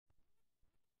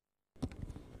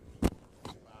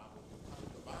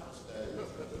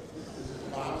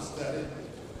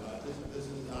This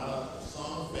is not a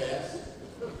song fest.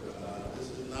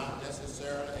 This is not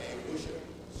necessarily a worship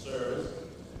service.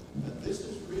 This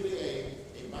is really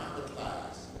a Bible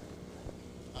class.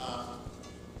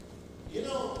 You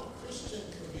know, Christian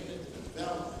community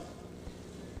development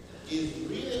is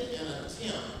really an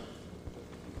attempt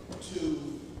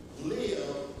to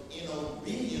live in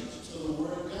obedience to the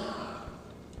Word of God.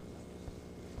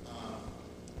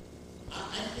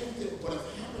 I think that what has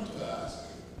happened to us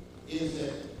is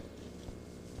that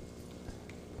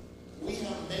we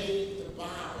have made the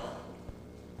Bible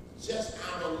just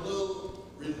our little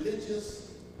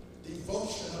religious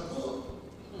devotional book.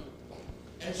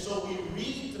 And so we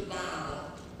read the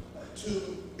Bible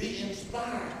to be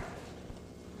inspired.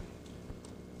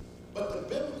 But the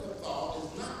biblical thought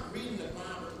is not reading the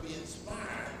Bible to be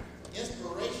inspired.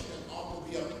 Inspiration ought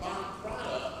to be a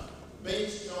byproduct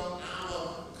based on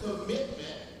our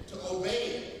commitment to obey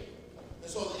it.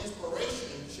 And so the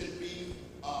inspiration should be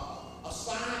a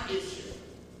side issue.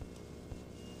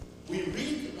 We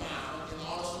read the Bible in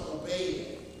order to obey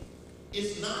it.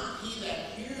 It's not he that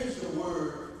hears the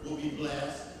word will be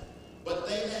blessed, but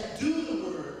they that do the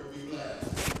word will be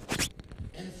blessed.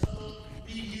 And so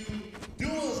be you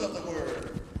doers of the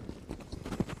word.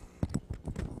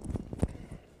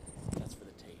 That's for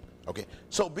the tape. Okay,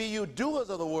 so be you doers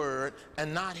of the word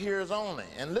and not hearers only.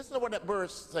 And listen to what that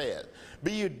verse says.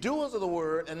 Be you doers of the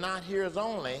word and not hearers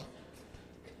only.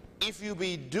 If you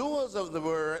be doers of the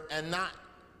word and not,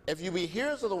 if you be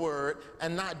hearers of the word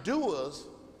and not doers,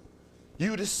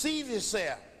 you deceive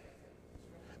yourself.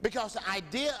 Because the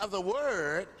idea of the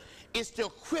word is to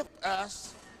equip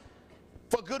us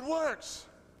for good works.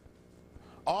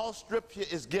 All scripture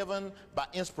is given by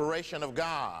inspiration of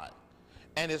God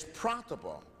and is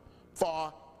profitable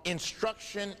for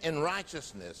instruction in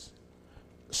righteousness,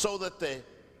 so that the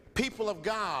people of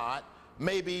God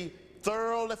may be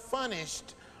thoroughly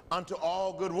furnished unto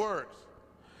all good works.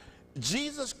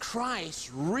 Jesus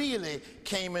Christ really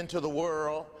came into the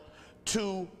world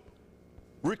to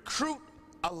recruit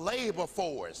a labor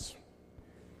force,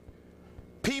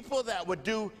 people that would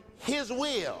do his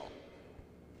will.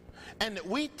 And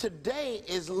we today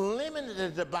is limited to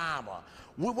the Bible.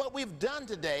 What we've done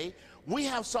today, we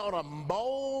have sort of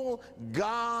mold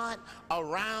God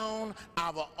around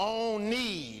our own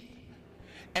need,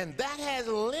 and that has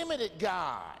limited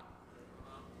God.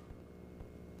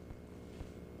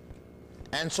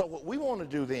 And so what we want to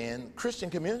do then, Christian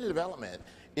community development,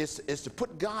 is to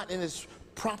put God in his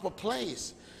proper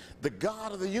place. The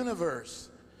God of the universe,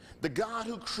 the God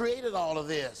who created all of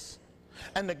this,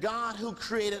 and the God who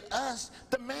created us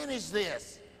to manage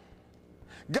this.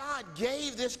 God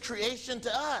gave this creation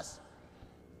to us,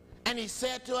 and he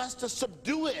said to us to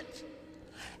subdue it,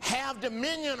 have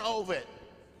dominion over it,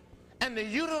 and to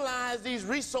utilize these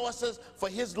resources for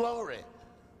his glory.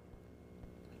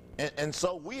 And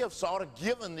so we have sort of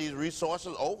given these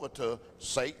resources over to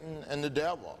Satan and the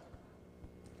devil.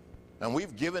 And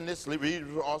we've given this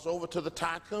resource over to the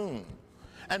tycoon.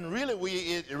 And really,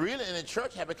 really in the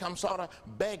church have become sort of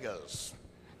beggars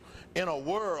in a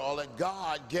world that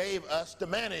God gave us to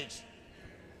manage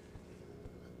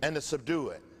and to subdue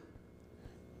it.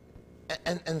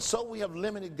 And so we have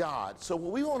limited God. So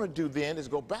what we want to do then is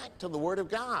go back to the Word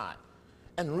of God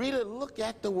and really look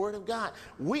at the Word of God.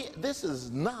 This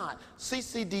is not,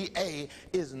 CCDA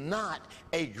is not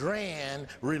a grand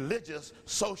religious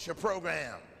social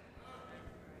program.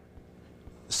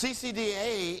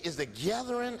 CCDA is the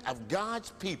gathering of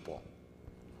God's people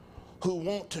who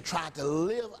want to try to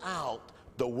live out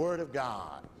the Word of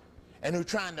God and who are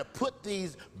trying to put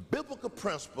these biblical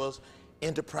principles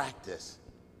into practice.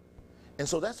 And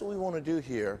so that's what we want to do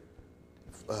here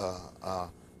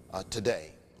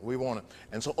today. We want to,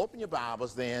 and so open your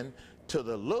Bibles then to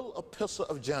the little epistle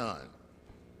of John.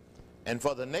 And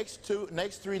for the next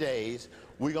 3 days,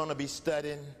 we're going to be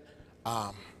studying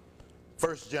 1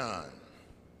 John.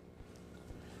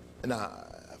 Now,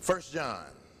 1 John,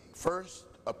 first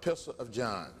epistle of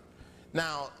John.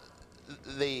 Now,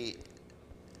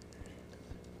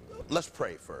 let's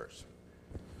pray first.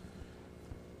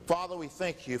 Father, we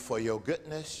thank you for your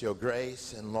goodness, your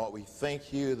grace, and Lord, we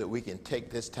thank you that we can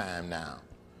take this time now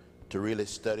to really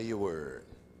study your word.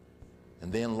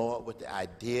 And then, Lord, with the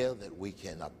idea that we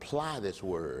can apply this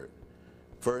word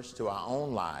first to our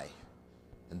own life,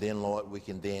 and then, Lord, we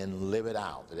can then live it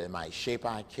out, that it might shape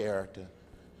our character,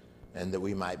 and that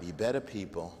we might be better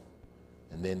people,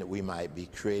 and then that we might be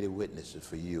creative witnesses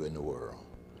for you in the world.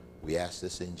 We ask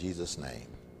this in Jesus' name.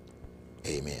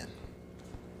 Amen.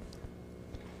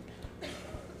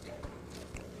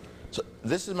 So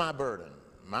this is my burden.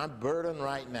 My burden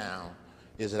right now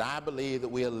is that I believe that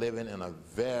we are living in a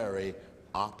very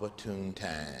opportune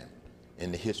time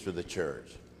in the history of the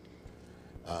church.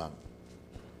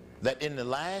 That in the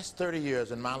last 30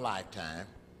 years in my lifetime,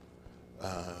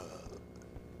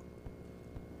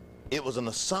 it was an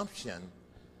assumption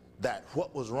that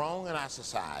what was wrong in our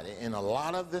society, and a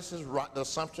lot of this is right, the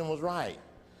assumption was right,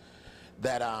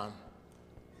 that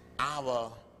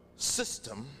our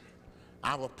system,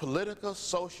 our political,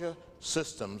 social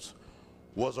systems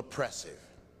was oppressive.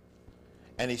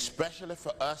 And especially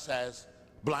for us as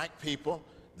black people,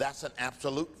 that's an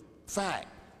absolute fact.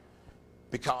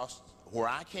 Because where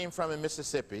I came from in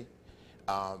Mississippi,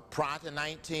 prior to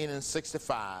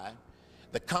 1965,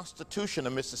 the Constitution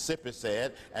of Mississippi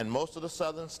said, and most of the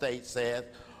southern states said,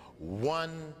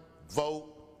 one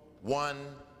vote, one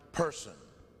person,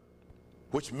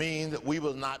 which means that we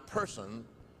was not person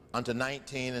until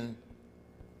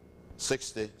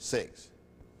 1966.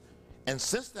 And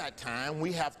since that time,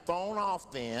 we have thrown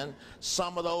off then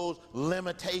some of those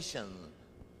limitations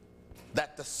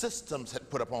that the systems had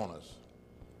put upon us.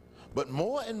 But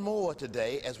more and more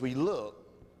today, as we look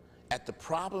at the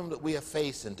problem that we are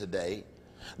facing today,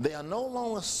 they are no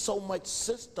longer so much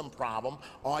system problem,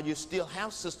 or you still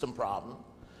have system problem.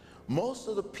 Most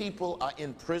of the people are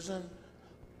in prison.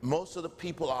 Most of the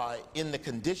people are in the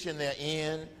condition they're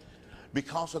in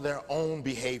because of their own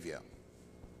behavior.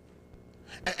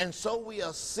 And so we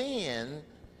are seeing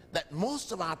that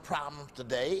most of our problems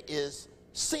today is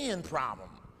sin problem.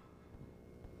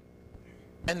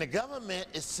 And the government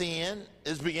is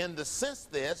beginning to sense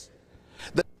this,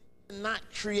 that they cannot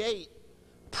create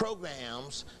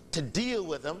programs to deal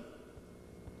with them.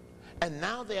 And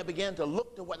now they are beginning to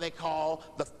look to what they call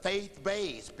the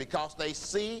faith-based, because they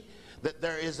see that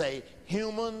there is a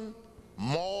human,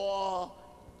 moral,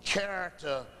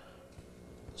 character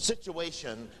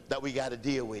situation that we got to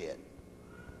deal with.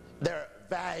 There are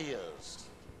values.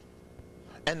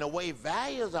 And the way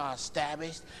values are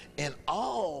established in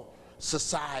all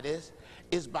societies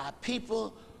is by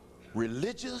people,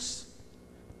 religious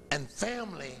and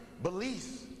family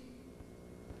beliefs.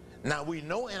 Now we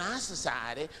know in our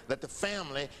society that the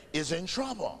family is in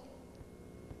trouble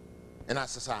in our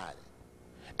society.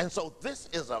 And so this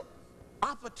is an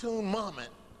opportune moment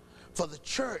for the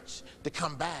church to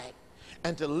come back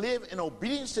and to live in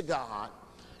obedience to God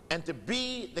and to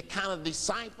be the kind of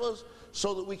disciples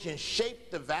so that we can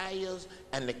shape the values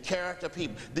and the character of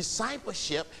people.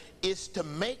 Discipleship is to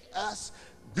make us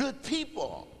good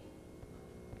people.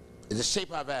 It's to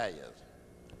shape our values.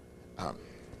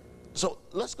 So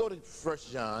let's go to 1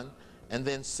 John and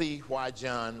then see why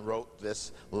John wrote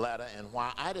this letter and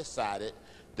why I decided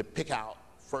to pick out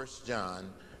 1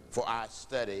 John for our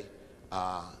study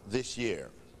this year.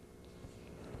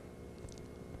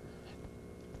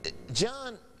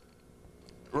 John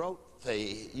wrote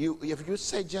if you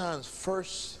say John's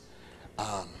first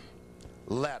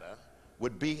letter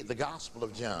would be the Gospel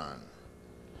of John.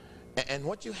 And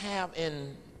what you have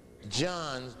in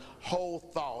John's whole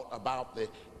thought about the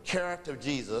character of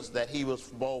Jesus, that he was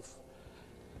both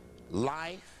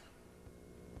life,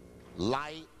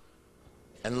 light,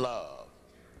 and love.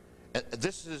 And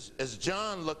this is, as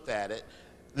John looked at it,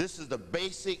 this is the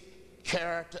basic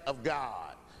character of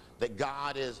God, that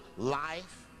God is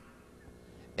life.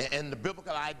 And the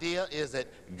biblical idea is that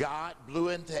God blew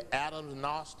into Adam's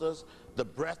nostrils the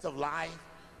breath of life,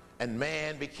 and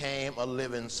man became a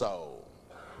living soul.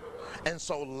 And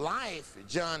so life,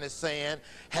 John is saying,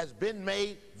 has been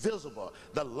made visible.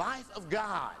 The life of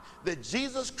God, that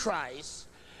Jesus Christ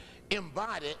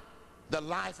embodied the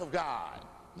life of God.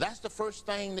 That's the first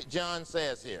thing that John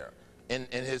says here in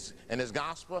his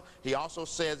gospel. He also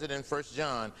says it in 1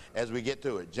 John as we get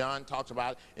to it. John talks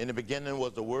about, in the beginning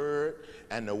was the Word,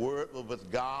 and the Word was with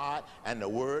God, and the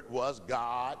Word was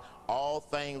God. All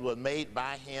things were made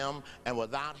by him, and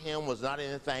without him was not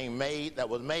anything made that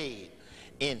was made.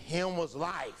 In him was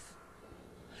life,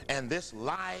 and this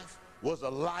life was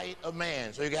the light of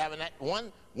man. So you can have in that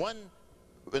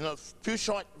in a few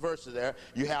short verses there,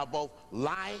 you have both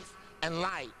life and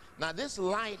light. Now this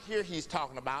light here he's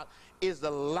talking about is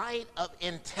the light of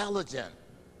intelligence.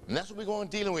 And that's what we're going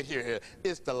dealing with here.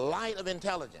 It's the light of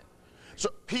intelligence.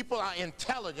 So people are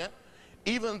intelligent,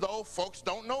 even though folks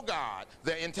don't know God,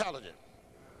 they're intelligent.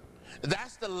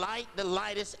 That's the light that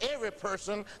lights every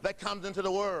person that comes into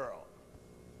the world.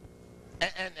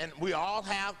 And we all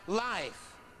have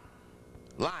life.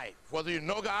 Life, whether you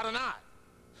know God or not.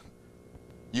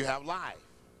 You have life.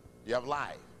 You have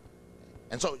life.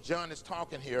 And so John is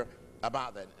talking here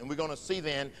about that. And we're going to see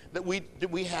then that we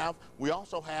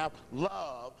also have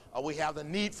love, or we have the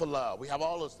need for love. We have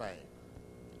all those things.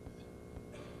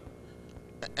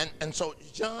 And so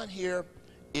John here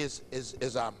is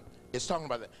It's talking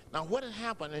about that. Now, what had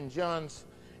happened in John's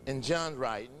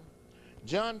writing,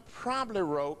 John probably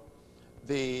wrote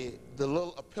the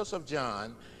little epistle of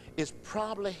John is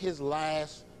probably his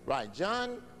last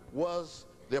writing.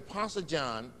 The Apostle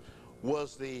John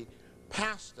was the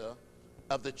pastor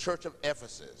of the church of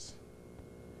Ephesus.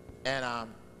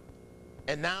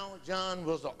 And now John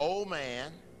was an old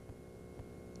man,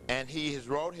 and he has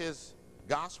wrote his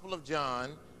Gospel of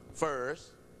John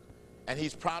first, and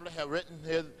he's probably have written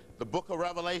the book of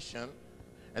Revelation,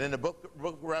 and in the book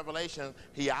of Revelation,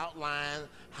 he outlined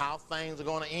how things are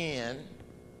going to end.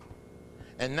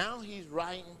 And now he's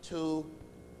writing to,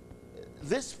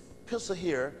 this epistle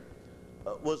here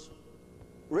was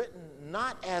written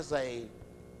not as an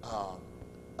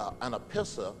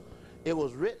epistle. It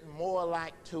was written more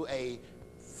like to a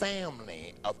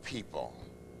family of people.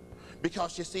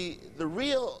 Because you see, the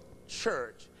real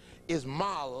church is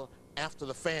modeled after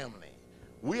the family.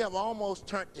 We have almost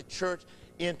turned the church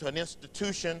into an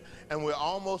institution, and we're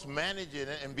almost managing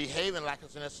it and behaving like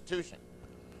it's an institution.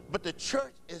 But the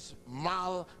church is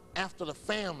modeled after the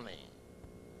family.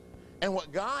 And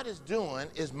what God is doing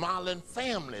is modeling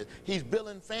families. He's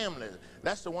building families.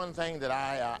 That's the one thing that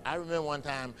I remember one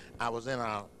time I was in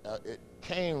it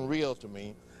came real to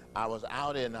me. I was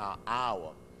out in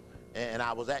Iowa, and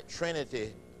I was at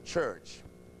Trinity Church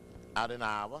out in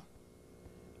Iowa,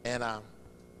 and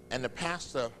the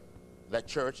pastor of that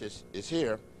church is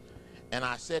here, and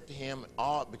I said to him,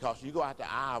 because you go out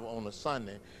to Iowa on a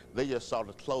Sunday, they just sort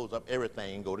of close up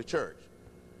everything and go to church.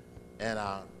 And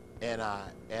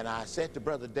I said to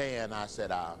Brother Dan, I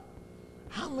said,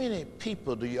 how many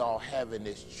people do y'all have in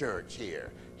this church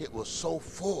here? It was so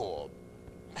full,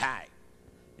 packed.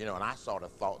 You know, and I sort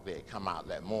of thought they'd come out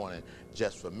that morning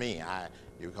just for me,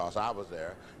 because I was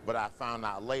there. But I found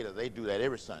out later they do that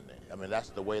every Sunday. I mean, that's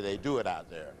the way they do it out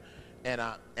there. And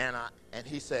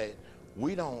he said,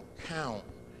 we don't count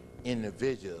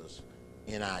individuals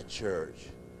in our church.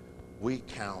 We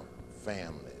count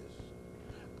families.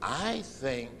 I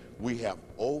think we have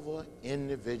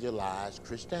over-individualized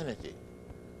Christianity.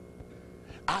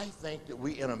 I think that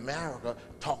we in America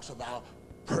talks about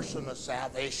personal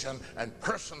salvation and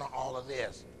personal all of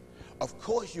this. Of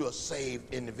course you are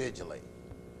saved individually,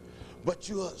 but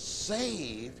you are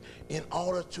saved in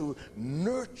order to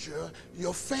nurture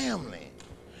your family.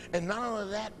 And not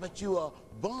only that, but you are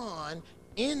born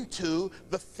into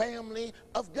the family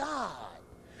of God.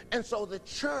 And so the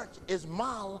church is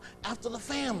modeled after the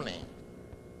family.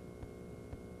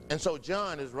 And so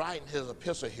John is writing his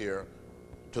epistle here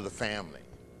to the family.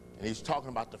 And he's talking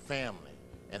about the family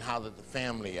and how that the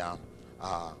family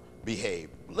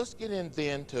behaved. Let's get in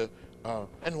then to,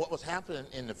 and what was happening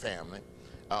in the family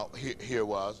here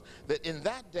was that in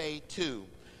that day too,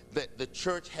 that the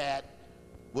church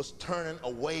was turning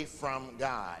away from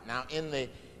God. Now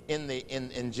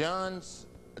in John's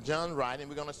writing,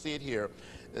 we're going to see it here,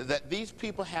 that these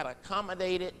people had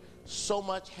accommodated so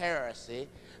much heresy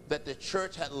that the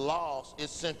church had lost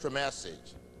its central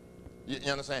message.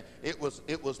 You understand? It was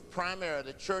primarily,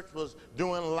 the church was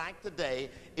doing like today,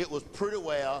 it was pretty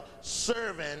well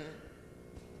serving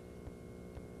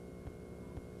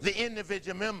the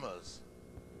individual members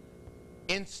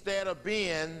instead of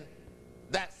being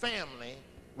that family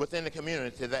within the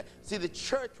community. See, the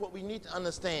church, what we need to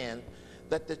understand,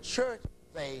 that the church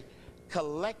is a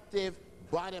collective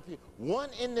body of people. One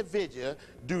individual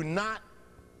do not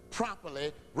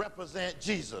properly represent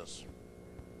Jesus.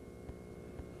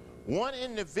 One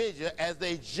individual, as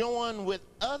they join with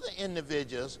other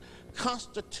individuals,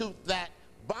 constitute that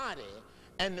body,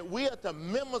 and we are the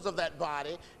members of that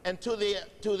body, and to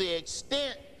the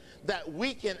extent that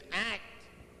we can act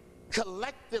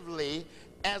collectively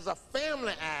as a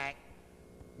family act,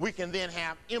 we can then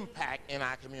have impact in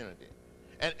our community.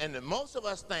 And most of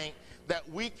us think that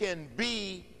we can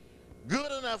be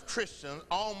good enough Christians,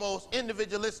 almost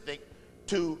individualistic,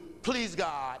 to please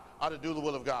God or to do the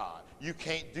will of God. You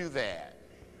can't do that,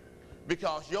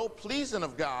 because your pleasing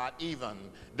of God even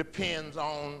depends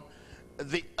on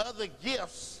the other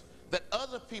gifts that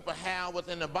other people have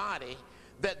within the body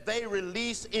that they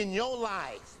release in your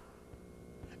life.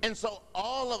 And so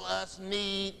all of us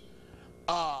need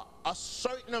a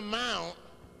certain amount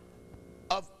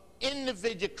of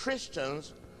individual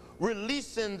Christians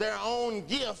releasing their own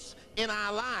gifts in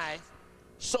our life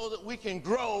so that we can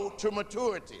grow to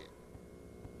maturity.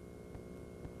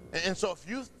 And so if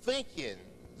you're thinking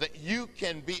that you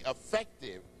can be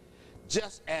effective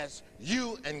just as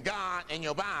you and God and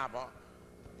your Bible,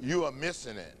 you are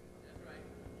missing it. That's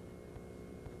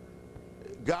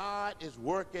right. God is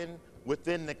working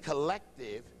within the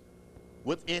collective,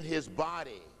 within his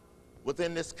body,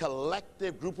 within this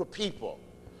collective group of people,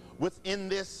 within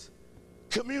this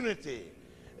community.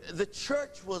 The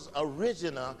church was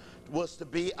to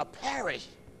be a parish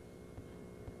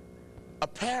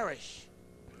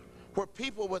where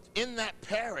people within that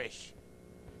parish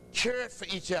cared for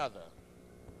each other,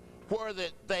 where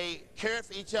they cared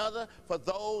for each other, for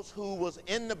those who was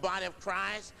in the body of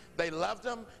Christ, they loved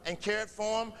them and cared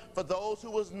for them. For those who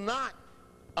was not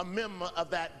a member of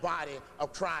that body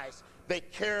of Christ, they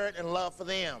cared and loved for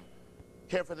them,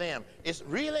 cared for them. It's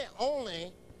really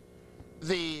only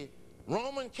the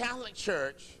Roman Catholic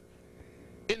Church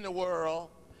in the world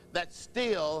that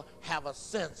still have a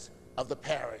sense of the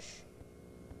parish.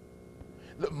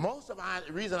 The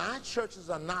reason our churches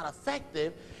are not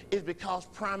effective is because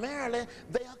primarily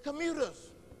they are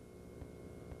commuters.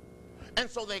 And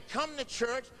so they come to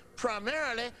church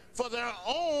primarily for their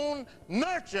own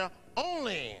nurture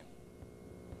only.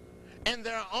 And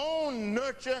their own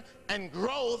nurture and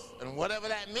growth, and whatever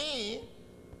that means,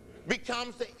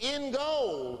 becomes the end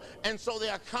goal. And so they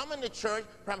are coming to church.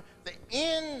 The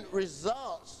end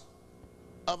results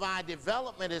of our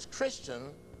development as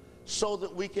Christians so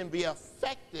that we can be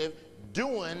effective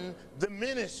doing the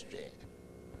ministry.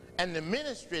 And the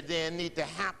ministry then needs to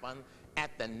happen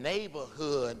at the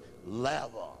neighborhood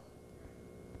level.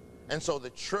 And so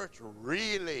the church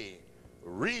really,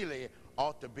 really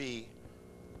ought to be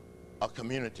a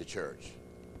community church,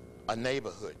 a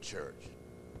neighborhood church,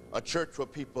 a church where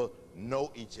people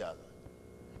know each other.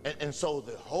 And so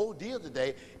the whole deal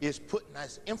today is putting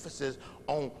this emphasis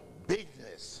on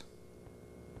bigness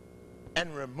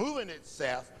and removing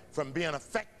itself from being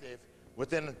effective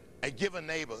within a given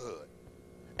neighborhood.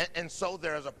 And so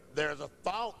there's a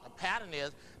thought, a pattern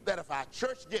is that if our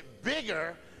church get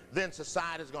bigger, then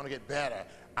society is going to get better.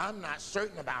 I'm not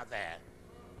certain about that.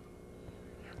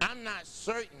 I'm not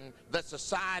certain that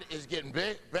society is getting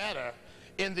better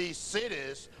in these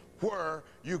cities where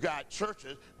you got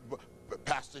churches.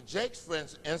 Pastor Jakes, for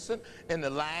instance, in the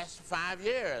last 5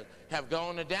 years have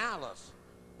gone to Dallas,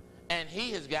 and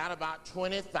he has got about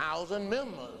 20,000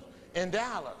 members in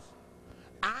Dallas.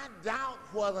 I doubt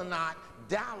whether or not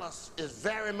Dallas is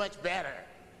very much better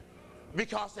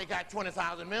because they got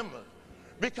 20,000 members.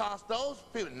 Because those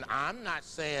people, I'm not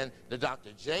saying that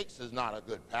Dr. Jakes is not a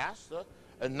good pastor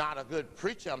and not a good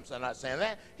preacher. I'm not saying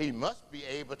that. He must be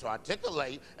able to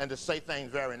articulate and to say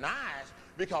things very nice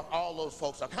because all those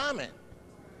folks are coming.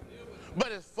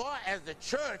 But as far as the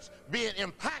church being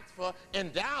impactful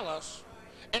in Dallas,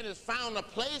 it has found a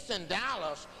place in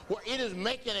Dallas where it is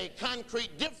making a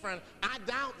concrete difference, I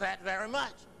doubt that very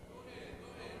much.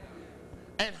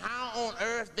 And how on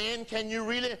earth then can you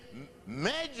really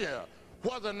measure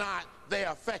whether or not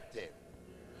they're effective?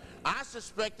 I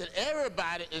suspect that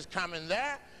everybody is coming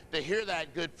there to hear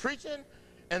that good preaching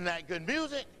and that good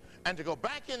music and to go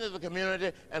back into the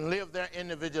community and live their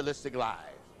individualistic lives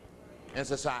in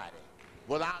society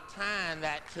without tying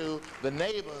that to the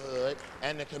neighborhood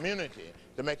and the community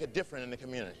to make a difference in the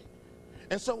community.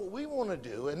 And so what we want to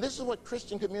do, and this is what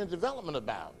Christian community development is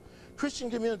about.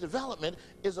 Christian community development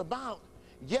is about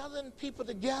gathering people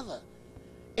together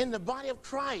in the body of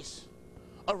Christ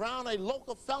around a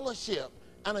local fellowship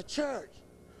and a church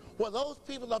where those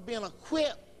people are being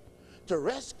equipped to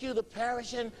rescue the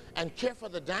perishing and care for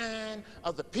the dying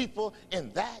of the people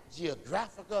in that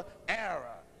geographical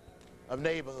area of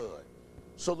neighborhood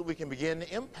so that we can begin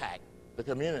to impact the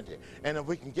community. And if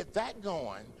we can get that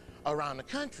going around the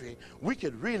country, we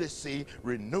could really see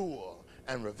renewal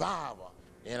and revival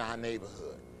in our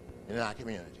neighborhood, in our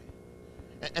community.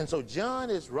 And so John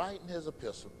is writing his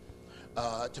epistle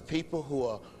to people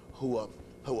who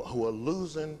are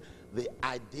losing the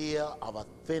idea of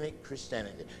authentic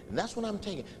Christianity. And that's what I'm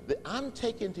taking. I'm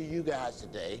taking to you guys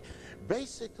today,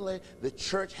 basically the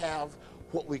church have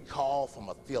what we call from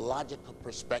a theological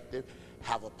perspective,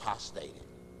 have apostated.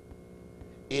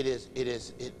 It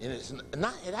hasn't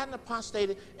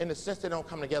apostated in the sense they don't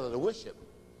come together to worship.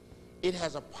 It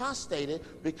has apostated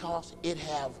because it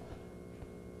have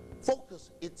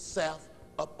focused itself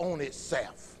upon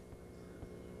itself.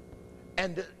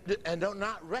 And do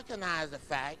not recognize the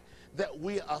fact that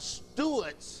we are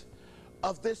stewards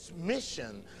of this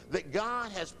mission, that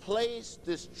God has placed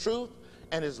this truth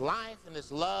and his life and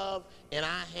his love in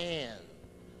our hands,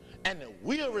 and that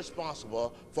we are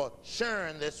responsible for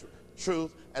sharing this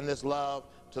truth and this love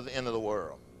to the end of the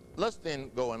world. Let's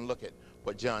then go and look at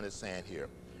what John is saying here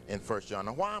in 1 John.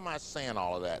 Now, why am I saying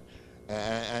all of that?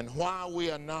 And why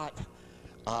we are not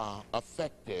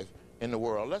effective in the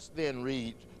world? Let's then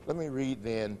read. Let me read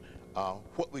then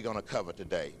what we're going to cover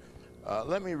today.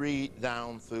 Let me read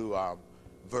down through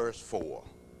verse 4.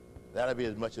 That'll be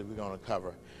as much as we're going to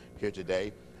cover here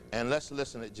today. And let's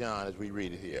listen to John as we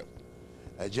read it here.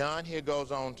 John here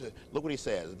goes on to, look what he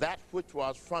says. That which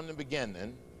was from the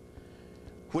beginning,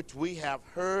 which we have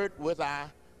heard,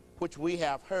 which we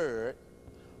have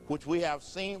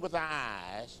seen with our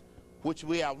eyes, which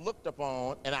we have looked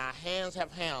upon, and our hands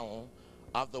have held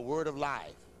of the word of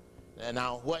life. And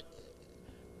now what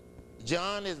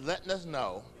John is letting us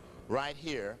know right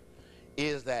here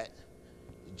is that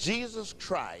Jesus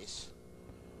Christ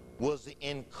was the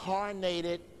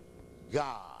incarnated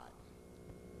God.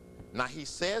 Now he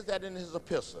says that in his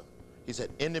epistle. He said,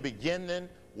 in the beginning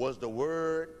was the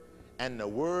Word, and the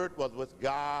Word was with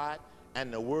God,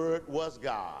 and the Word was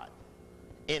God.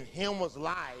 In him was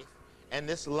life, and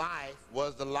this life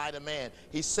was the light of man.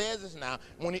 He says this now.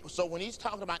 So when he's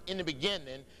talking about in the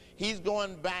beginning, he's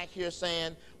going back here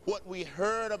saying what we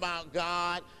heard about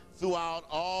God throughout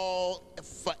all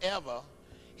forever.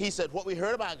 He said what we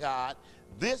heard about God,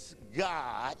 this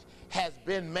God has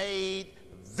been made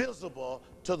visible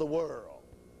to the world.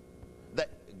 That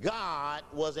God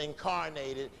was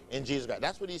incarnated in Jesus Christ.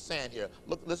 That's what he's saying here.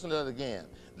 Look, listen to that again.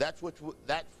 That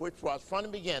which was from the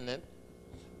beginning,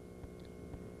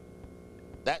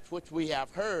 that which we have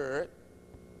heard,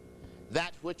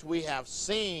 that which we have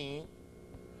seen,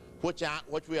 which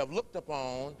we have looked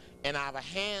upon, and our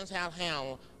hands have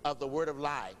held of the word of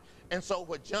life. And so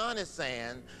what John is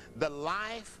saying, the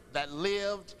life that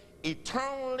lived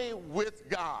eternally with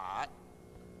God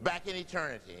back in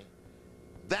eternity,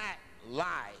 that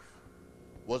life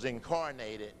was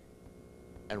incarnated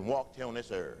and walked here on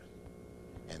this earth.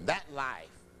 And that life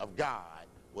of God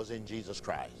was in Jesus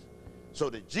Christ. So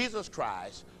that Jesus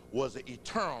Christ was the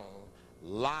eternal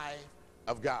life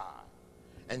of God.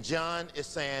 And John is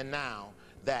saying now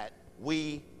that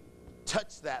we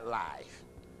touched that life.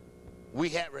 We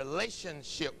had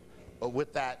relationship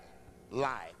with that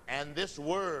life. And this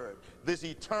word, this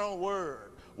eternal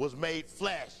word, was made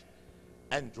flesh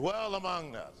and dwell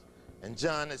among us. And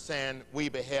John is saying we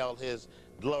beheld his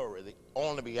glory, the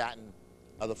only begotten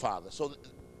of the Father. So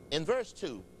in verse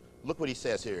 2, look what he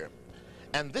says here.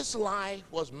 And this life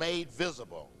was made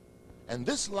visible. And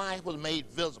this life was made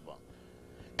visible.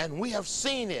 And we have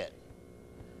seen it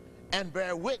and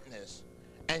bear witness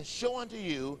and show unto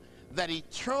you that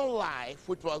eternal life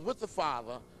which was with the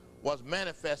Father was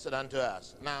manifested unto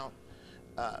us. Now,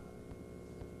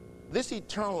 this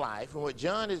eternal life, and what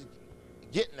John is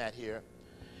getting at here,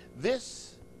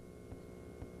 this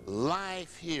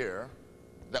life here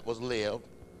that was lived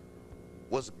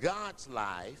was God's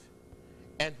life.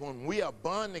 And when we are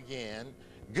born again,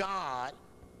 God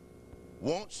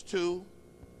wants to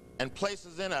and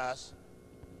places in us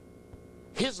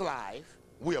his life.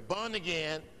 We are born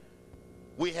again.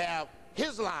 We have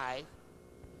his life.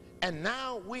 And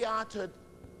now we are to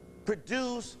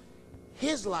produce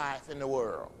his life in the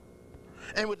world.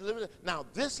 And now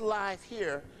this life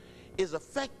here is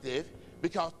effective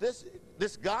because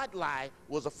this God life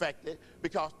was effective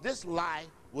because this life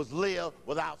was lived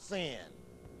without sin.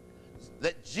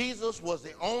 That Jesus was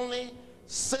the only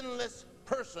sinless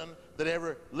person that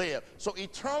ever lived. So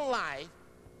eternal life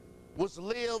was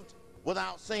lived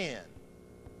without sin.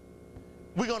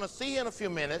 We're going to see in a few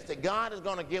minutes that God is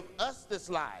going to give us this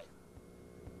life.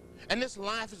 And this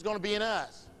life is going to be in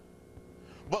us.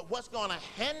 But what's going to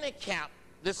handicap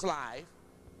this life,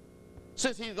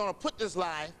 since he's going to put this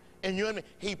life in you and me,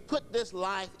 he put this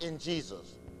life in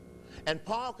Jesus. And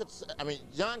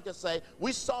John could say,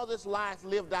 we saw this life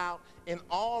lived out in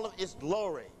all of its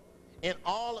glory, in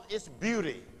all of its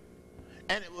beauty.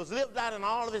 And it was lived out in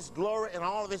all of its glory and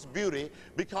all of its beauty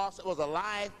because it was a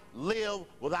life lived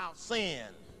without sin.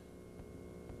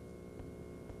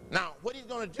 Now, what he's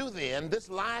going to do then, this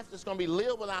life that's going to be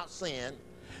lived without sin,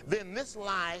 then this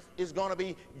life is going to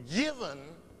be given,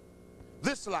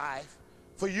 this life,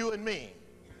 for you and me,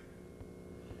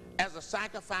 as a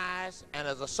sacrifice and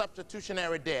as a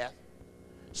substitutionary death,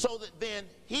 so that then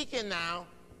he can now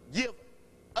give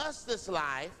us this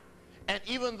life. And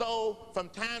even though from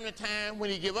time to time when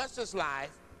he gives us this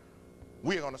life,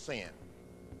 we're going to sin.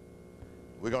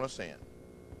 We're going to sin.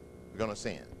 We're going to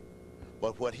sin.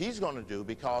 But what he's going to do,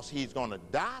 because he's going to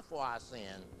die for our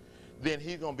sin, then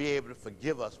he's going to be able to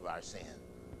forgive us of our sin.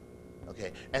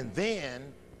 Okay? And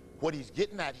then what he's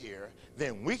getting at here,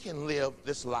 then we can live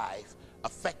this life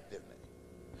effectively.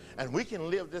 And we can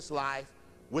live this life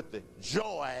with the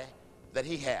joy that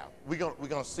he has. We're going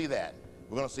to see that.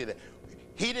 We're going to see that.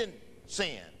 He didn't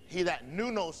sin. He that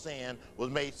knew no sin was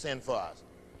made sin for us.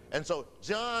 And so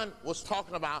John was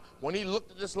talking about when he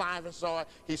looked at this life and saw it,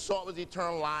 he saw it was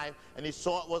eternal life, and he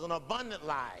saw it was an abundant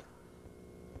life.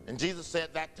 And Jesus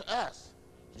said that to us.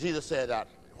 Jesus said that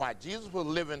while Jesus was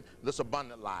living this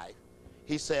abundant life,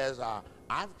 he says,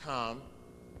 I've come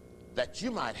that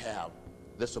you might have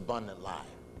this abundant life,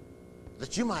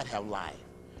 that you might have life,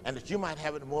 and that you might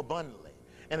have it more abundantly.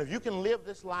 And if you can live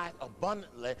this life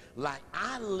abundantly, like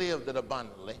I lived it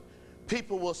abundantly,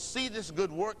 people will see this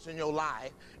good works in your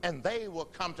life, and they will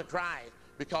come to Christ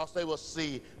because they will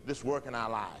see this work in our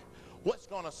life. What's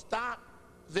going to stop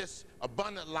this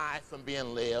abundant life from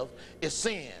being lived is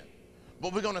sin.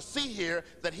 But we're going to see here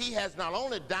that he has not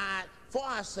only died for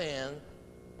our sin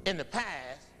in the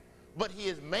past, but he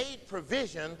has made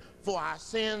provision for our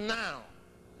sin now.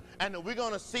 And we're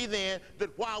going to see then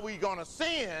that while we're going to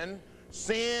sin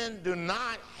do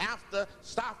not have to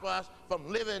stop us from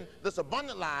living this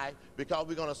abundant life, because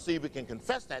we're going to see we can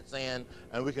confess that sin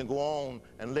and we can go on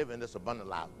and live in this abundant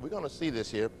life. We're going to see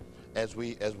this here as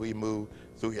we move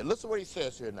through here. Listen to what he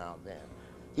says here now then.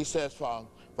 He says, for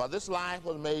this life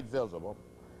was made visible,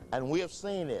 and we have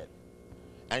seen it,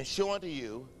 and show unto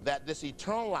you that this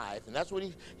eternal life, and that's what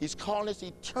he's calling this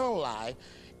eternal life,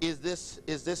 is this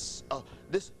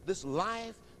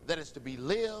life that is to be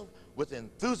lived with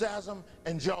enthusiasm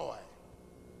and joy.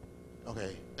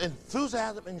 Okay,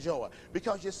 enthusiasm and joy.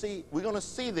 Because you see, we're going to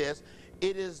see this,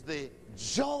 it is the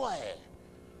joy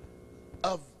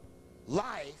of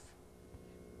life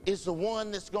is the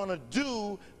one that's going to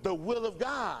do the will of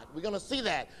God. We're going to see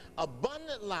that.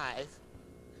 Abundant life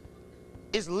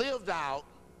is lived out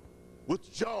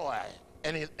with joy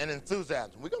and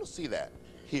enthusiasm. We're going to see that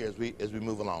here as we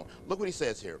move along. Look what he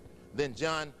says here. Then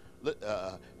John,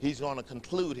 he's going to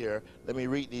conclude here. Let me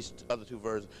read these other two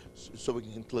verses so we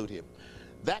can conclude here.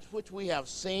 That which we have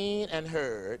seen and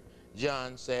heard,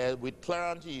 John says, we declare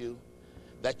unto you,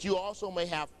 that you also may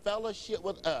have fellowship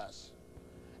with us.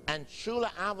 And truly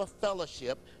our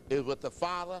fellowship is with the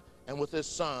Father and with his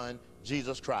Son,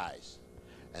 Jesus Christ.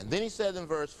 And then he says in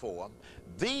verse 4,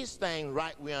 these things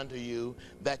write we unto you,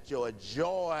 that your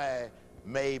joy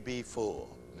may be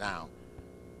full. Now,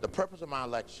 the purpose of my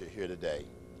lecture here today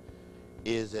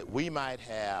is that we might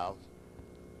have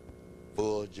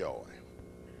full joy.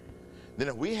 Then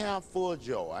if we have full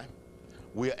joy,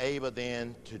 we're able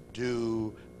then to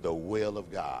do the will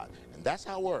of God. And that's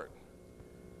how it works.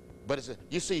 But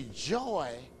you see,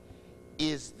 joy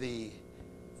is the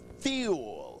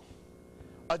fuel.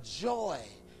 A joy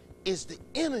is the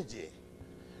energy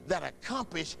that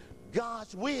accomplishes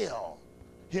God's will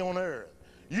here on earth.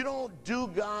 You don't do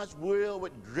God's will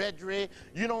with drudgery.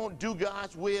 You don't do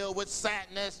God's will with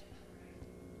sadness.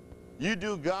 You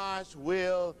do God's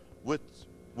will with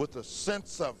a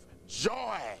sense of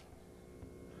joy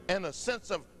and a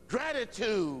sense of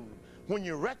gratitude when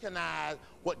you recognize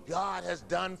what God has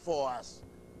done for us,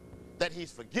 that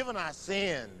he's forgiven our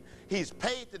sin, he's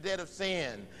paid the debt of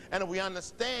sin, and we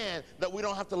understand that we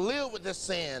don't have to live with this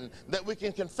sin, that we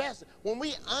can confess it. When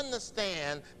we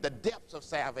understand the depths of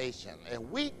salvation,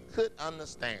 and we could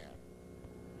understand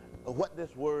what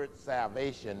this word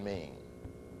salvation means,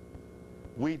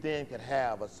 we then could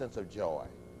have a sense of joy.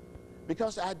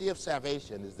 Because the idea of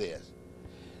salvation is this,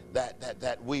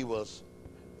 that we was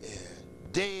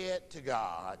dead to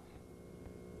God,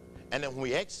 and then when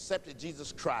we accepted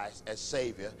Jesus Christ as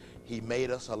Savior, he made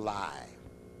us alive.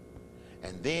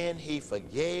 And then he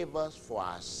forgave us for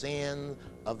our sins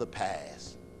of the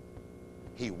past.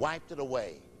 He wiped it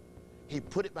away. He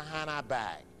put it behind our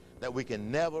back that we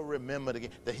can never remember it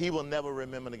again, that he will never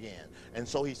remember it again. And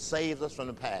so he saves us from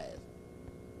the past.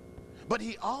 But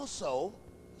he also,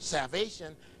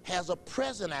 salvation has a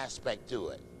present aspect to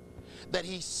it, that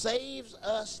he saves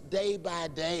us day by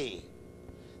day,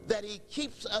 that he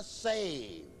keeps us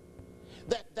saved,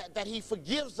 that he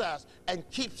forgives us and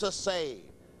keeps us saved.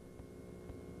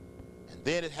 And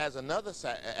then it has another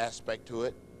aspect to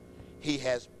it. He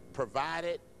has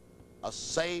provided a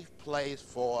safe place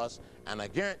for us and a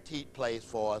guaranteed place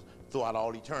for us throughout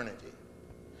all eternity.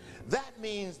 That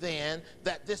means then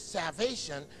that this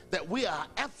salvation, that we are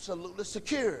absolutely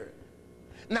secure.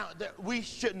 Now, that we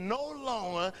should no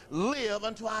longer live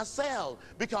unto ourselves,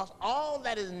 because all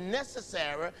that is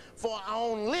necessary for our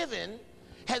own living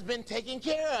has been taken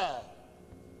care of.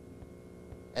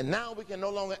 And now we can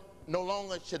no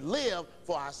longer should live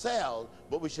for ourselves,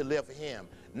 but we should live for him.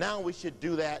 Now we should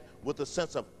do that with a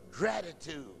sense of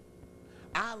gratitude.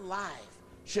 Our life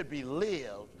should be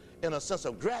lived in a sense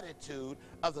of gratitude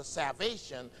of the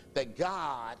salvation that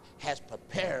God has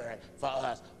prepared for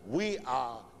us. We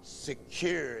are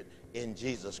secured in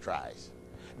Jesus Christ,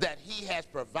 that he has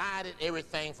provided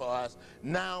everything for us.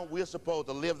 Now we're supposed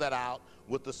to live that out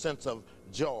with the sense of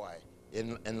joy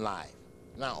in life.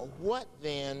 Now, what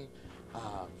then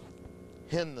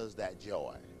hinders that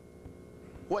joy?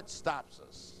 What stops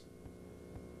us?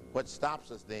 What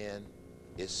stops us then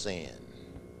is sin.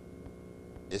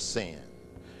 It's sin.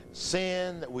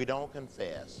 Sin that we don't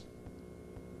confess.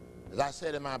 As I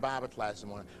said in my Bible class this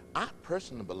morning, I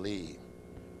personally believe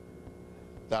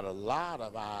that a lot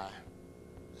of our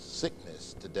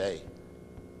sickness today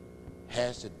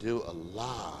has to do a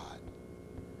lot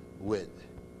with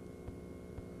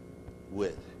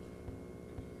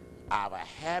our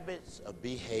habits of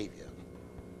behavior,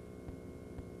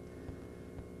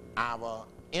 our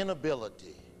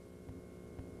inability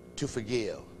to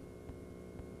forgive.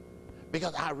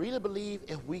 Because I really believe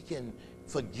if we can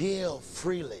forgive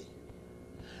freely,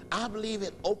 I believe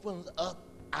it opens up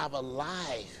our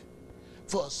life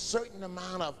for a certain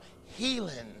amount of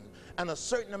healing and a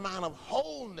certain amount of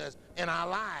wholeness in our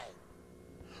life.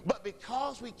 But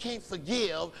because we can't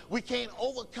forgive, we can't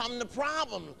overcome the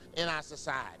problems in our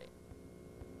society.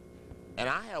 And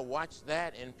I have watched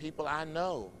that in people I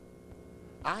know.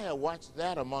 I have watched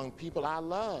that among people I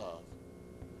love.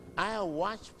 I have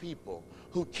watched people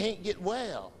who can't get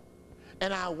well.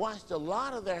 And I watched a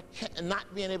lot of their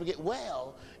not being able to get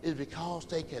well is because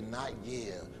they cannot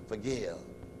forgive.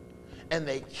 And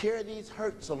they carry these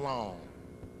hurts along.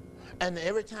 And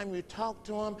every time you talk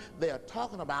to them, they are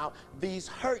talking about these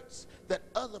hurts that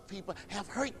other people have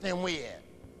hurt them with.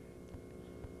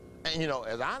 And you know,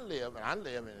 as I live,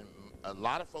 and a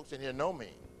lot of folks in here know me,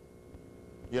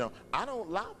 you know, I don't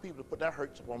allow people to put their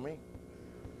hurts upon me.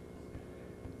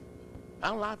 I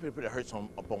don't allow people to put their hurts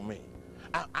upon me.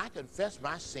 I confess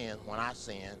my sin when I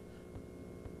sin,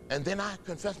 and then I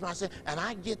confess my sin, and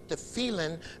I get the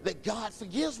feeling that God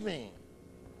forgives me.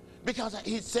 Because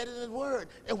he said in his word,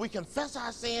 if we confess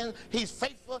our sins, he's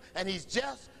faithful and he's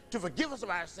just to forgive us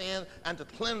of our sins and to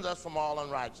cleanse us from all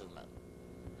unrighteousness.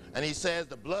 And he says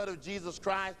the blood of Jesus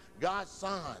Christ, God's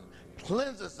Son,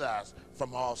 cleanses us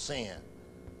from all sin.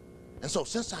 And so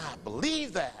since I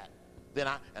believe that, then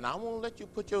I won't let you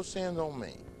put your sins on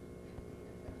me.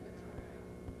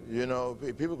 You know,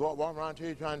 people walk around to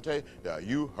you trying to tell you, yeah,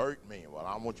 you hurt me. Well,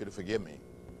 I want you to forgive me.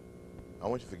 I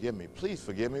want you to forgive me. Please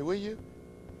forgive me, will you?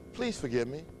 Please forgive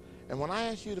me. And when I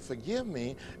ask you to forgive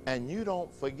me and you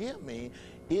don't forgive me,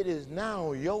 it is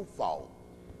now your fault.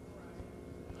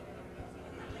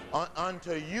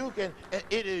 Until you can,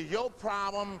 it is your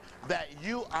problem that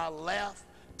you are left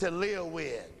to live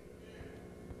with.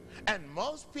 And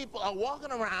most people are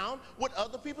walking around with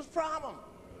other people's problems.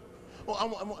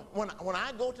 When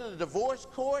I go to the divorce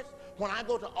courts, when I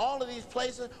go to all of these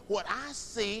places, what I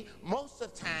see most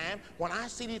of the time, when I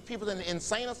see these people in the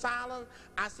insane asylum,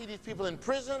 I see these people in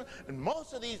prison, and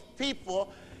most of these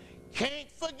people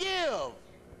can't forgive.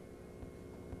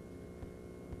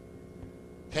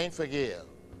 Can't forgive.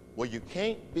 Well, you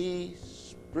can't be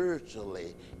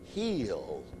spiritually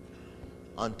healed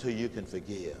until you can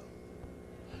forgive.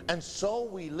 And so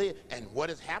we live, and what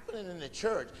is happening in the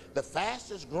church, the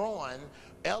fastest growing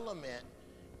element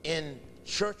in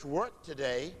church work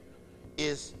today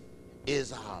is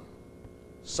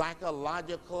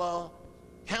psychological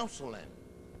counseling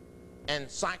and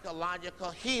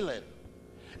psychological healing.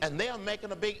 And they are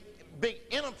making a big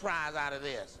enterprise out of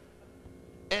this.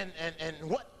 And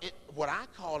what I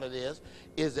call it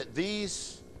is that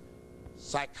these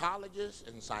psychologists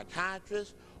and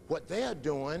psychiatrists, what they're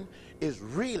doing is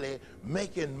really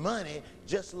making money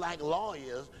just like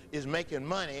lawyers is making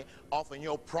money off of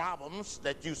your problems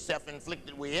that you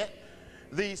self-inflicted with.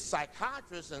 These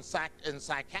psychiatrists and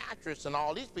psychiatrists and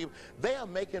all these people, they are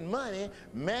making money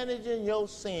managing your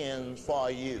sins for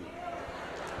you.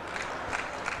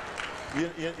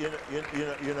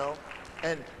 You know,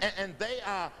 and they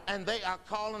are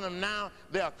calling them now.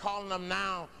 They are calling them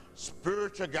now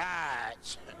spiritual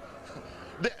guides.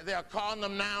 They're calling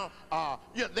them now,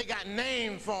 you know, they got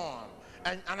names for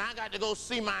them. And I got to go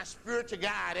see my spiritual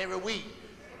guide every week.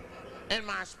 And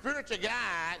my spiritual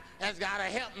guide has got to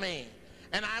help me.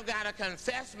 And I've got to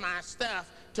confess my stuff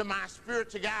to my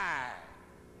spiritual guide.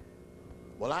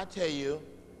 Well, I tell you,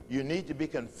 you need to be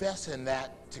confessing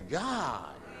that to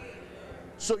God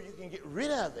so you can get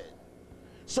rid of it.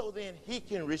 So then he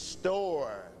can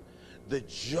restore the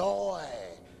joy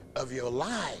of your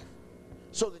life,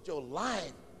 so that your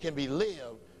life can be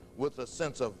lived with a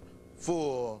sense of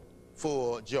full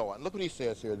joy. And look what he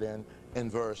says here then in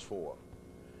verse 4.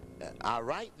 I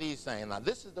write these things. Now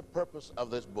this is the purpose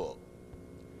of this book.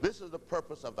 This is the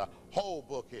purpose of the whole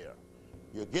book here.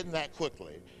 You're getting that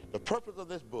quickly. The purpose of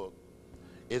this book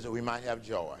is that we might have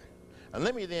joy. And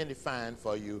let me then define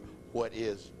for you what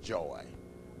is joy.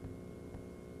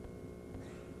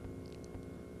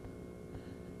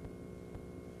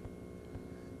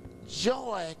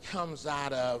 Joy comes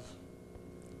out of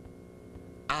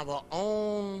our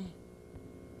own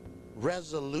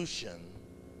resolution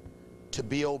to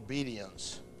be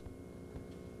obedience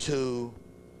to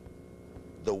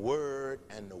the word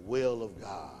and the will of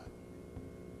God.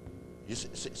 You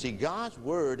see, God's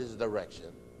word is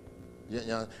direction. You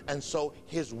know, and so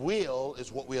his will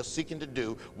is what we are seeking to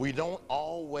do. We don't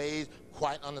always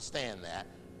quite understand that.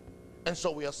 And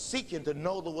so we are seeking to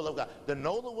know the will of God. To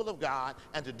know the will of God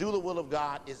and to do the will of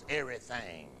God is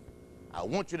everything. I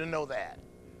want you to know that.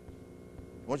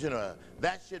 I want you to know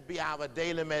that should be our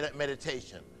daily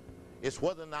meditation. It's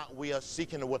whether or not we are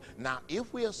seeking the will. Now,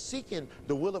 if we are seeking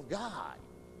the will of God,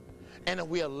 and if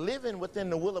we are living within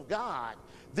the will of God,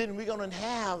 then we're going to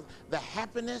have the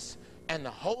happiness and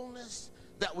the wholeness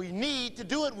that we need to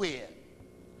do it with.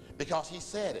 Because he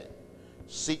said it.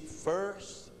 Seek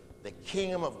first the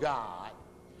kingdom of God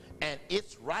and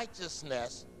its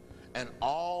righteousness, and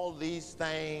all these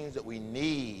things that we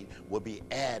need will be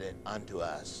added unto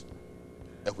us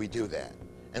if we do that.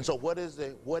 And so what is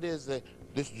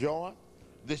this joy?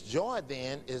 This joy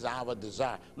then is our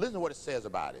desire. Listen to what it says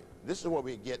about it. This is where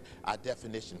we get our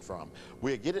definition from.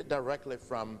 We get it directly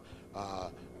from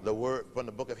the word from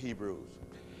the book of Hebrews.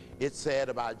 It said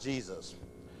about Jesus,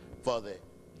 for the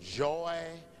joy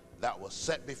that was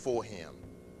set before him,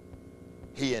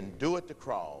 he endured the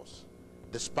cross,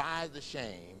 despised the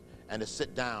shame, and to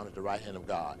sit down at the right hand of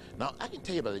God. Now, I can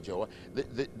tell you about the joy.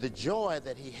 The joy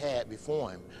that he had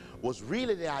before him was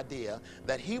really the idea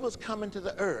that he was coming to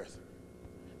the earth,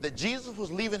 that Jesus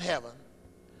was leaving heaven,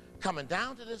 coming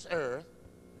down to this earth,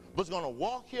 was going to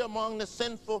walk here among the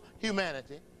sinful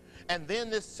humanity, and then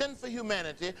this sinful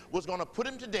humanity was going to put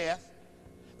him to death,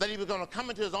 that he was going to come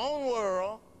into his own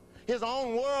world. His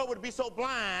own world would be so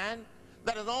blind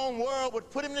that his own world would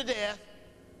put him to death,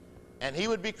 and he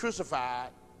would be crucified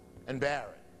and buried.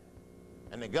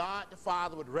 And that God the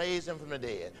Father would raise him from the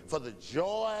dead. For the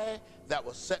joy that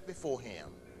was set before him,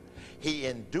 he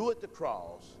endured the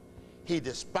cross, he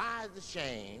despised the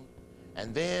shame,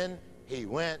 and then he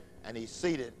went and he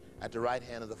seated at the right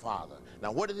hand of the Father.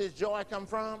 Now, where did his joy come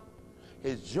from?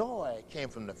 His joy came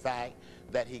from the fact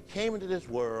that he came into this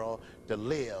world to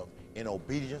live in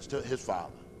obedience to his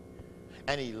Father.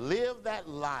 And he lived that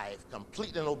life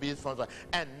completely in obedience to his Father.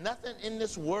 And nothing in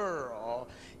this world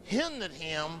hindered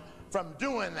him from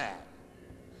doing that.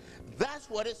 That's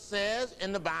what it says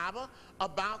in the Bible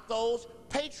about those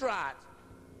patriots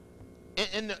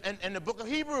in the book of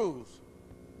Hebrews.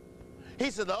 He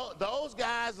said those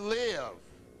guys lived.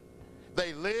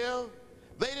 They lived.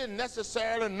 They didn't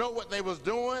necessarily know what they was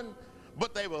doing,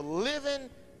 but they were living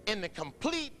in the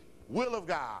complete will of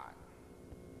God.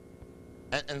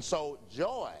 And so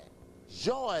joy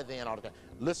then ought to come.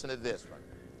 Listen to this one.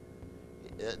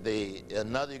 You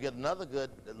get another good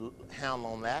handle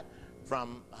on that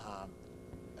from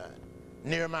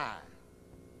Nehemiah.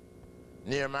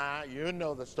 Nehemiah, you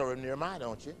know the story of Nehemiah,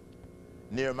 don't you?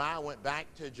 Nehemiah went back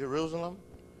to Jerusalem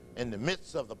in the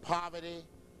midst of the poverty,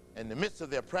 in the midst of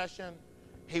the oppression.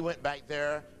 He went back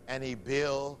there and he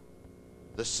built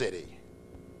the city.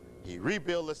 He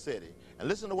rebuilt the city. And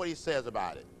listen to what he says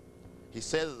about it. He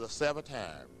says it the seventh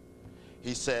time.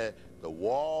 He said, the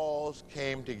walls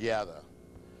came together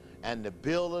and the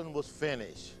building was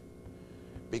finished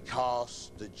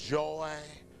because the joy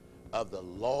of the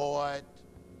Lord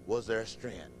was their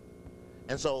strength.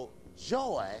 And so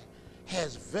joy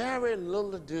has very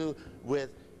little to do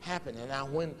with happening. Now,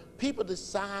 when people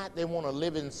decide they want to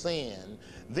live in sin,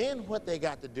 then what they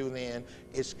got to do then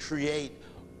is create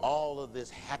all of this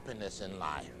happiness in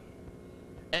life.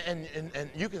 And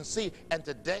you can see, and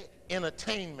today,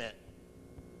 entertainment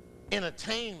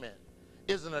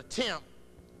is an attempt,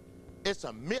 it's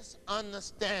a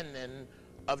misunderstanding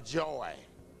of joy.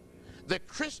 The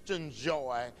Christian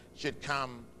joy should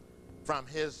come from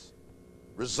his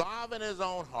resolve in his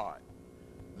own heart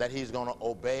that he's going to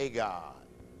obey God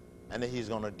and that he's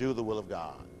going to do the will of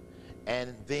God.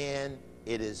 And then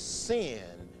it is sin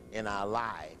in our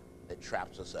life that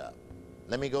traps us up.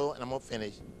 Let me go, and I'm going to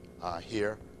finish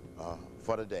here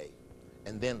for today.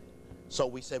 And then, so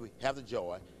we said we have the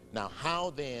joy. Now,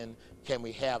 how then can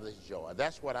we have this joy?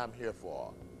 That's what I'm here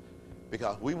for.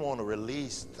 Because we want to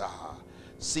release the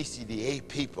CCDA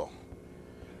people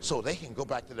so they can go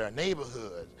back to their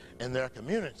neighborhood and their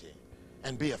community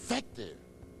and be effective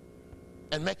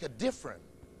and make a difference.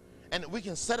 And we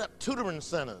can set up tutoring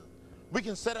centers. We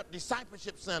can set up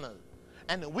discipleship centers.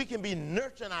 And we can be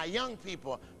nurturing our young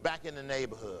people back in the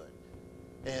neighborhood.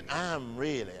 And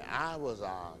I was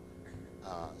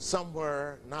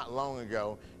somewhere not long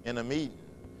ago in a meeting.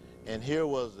 And here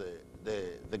was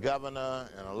the governor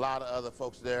and a lot of other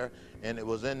folks there. And it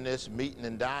was in this meeting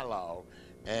and dialogue.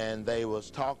 and they was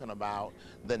talking about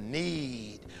the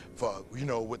need for,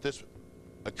 with this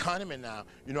economy now,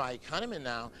 our economy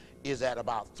now is at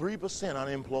about 3%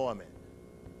 unemployment.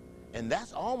 And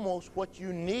that's almost what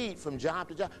you need from job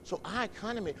to job. So our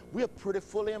economy, we're pretty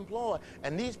fully employed.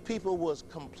 And these people was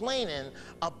complaining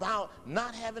about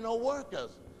not having no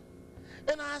workers.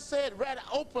 And I said rather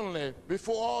openly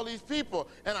before all these people,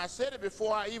 and I said it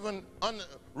before I even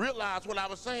realized what I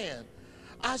was saying.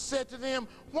 I said to them,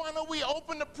 why don't we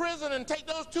open the prison and take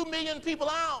those 2 million people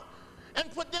out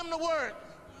and put them to work?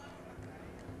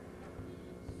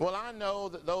 Well, I know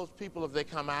that those people, if they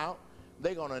come out,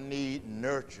 they're going to need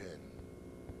nurturing.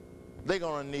 They're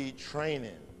going to need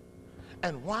training.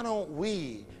 And why don't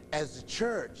we, as the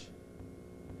church,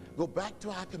 go back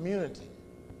to our community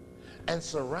and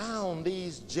surround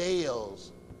these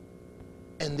jails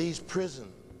and these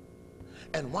prisons?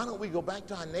 And why don't we go back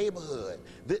to our neighborhood?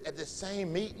 At the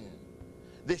same meeting,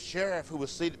 this sheriff who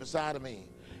was seated beside of me,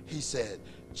 he said,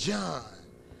 John,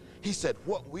 he said,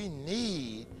 what we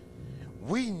need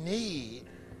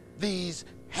these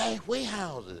halfway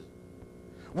houses.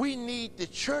 We need the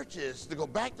churches to go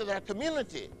back to their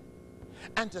community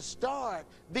and to start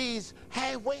these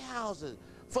halfway houses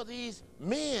for these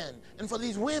men and for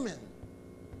these women.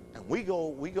 And we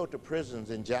go to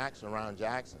prisons in Jackson, around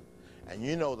Jackson, and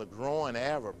the growing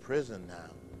ever prison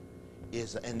now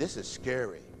is, and this is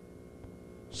scary,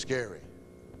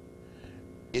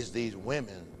 is these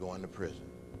women going to prison.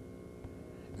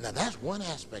 Now that's one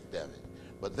aspect of it,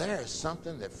 but there is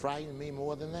something that frightens me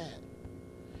more than that.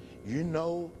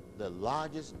 The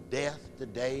largest death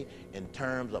today in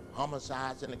terms of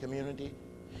homicides in the community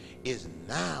is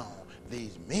now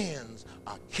these men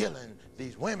are killing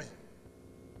these women.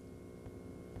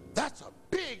 That's a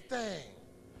big thing.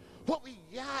 What we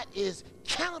got is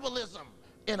cannibalism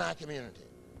in our community.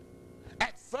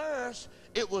 At first,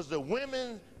 it was the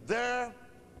women there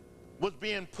was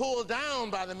being pulled down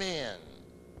by the men.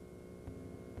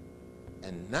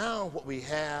 And now what we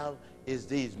have is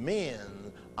these men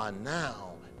are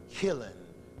now killing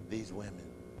these women.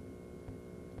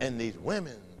 And these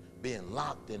women being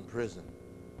locked in prison.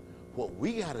 What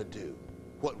we got to do,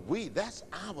 that's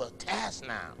our task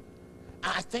now.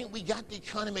 I think we got the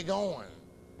economy going.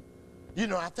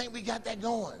 I think we got that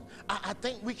going. I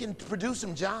think we can produce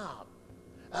some jobs.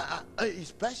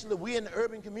 Especially we in the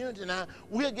urban community now,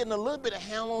 we're getting a little bit of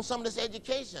handle on some of this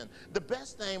education. The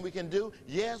best thing we can do,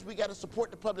 yes, we got to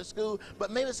support the public school,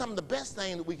 but maybe some of the best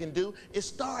thing that we can do is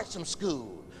start some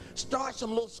schools. Start some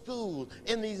little schools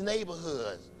in these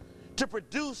neighborhoods to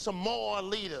produce some more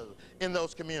leaders in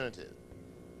those communities.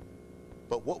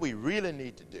 But what we really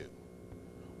need to do,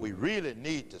 we really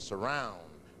need to surround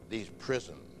these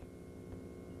prisons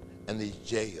and these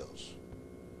jails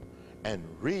and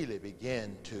really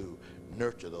begin to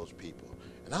nurture those people.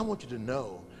 And I want you to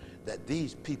know that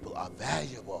these people are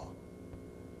valuable.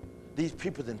 These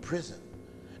people in prison.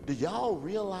 Do y'all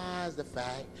realize the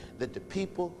fact that the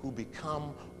people who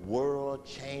become world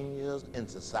changers in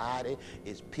society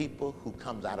is people who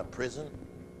comes out of prison?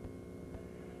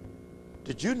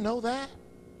 Did you know that?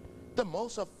 The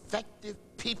most effective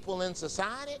people in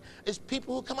society is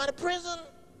people who come out of prison.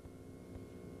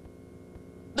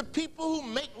 The people who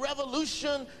make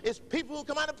revolution is people who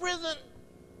come out of prison.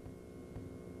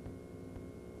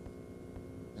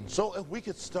 And so if we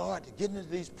could start getting into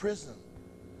these prisons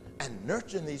and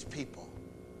nurturing these people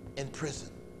in prison,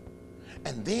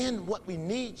 and then what we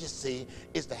need, you see,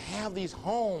 is to have these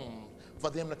homes for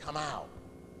them to come out.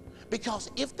 Because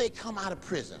if they come out of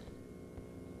prison,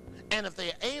 and if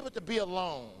they're able to be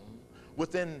alone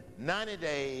within 90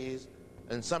 days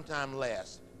and sometime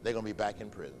less, they're going to be back in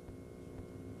prison.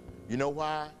 You know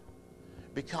why?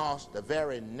 Because the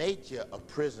very nature of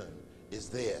prison is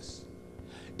this,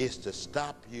 is to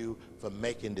stop you from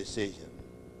making decisions.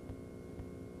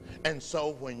 And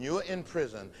so when you're in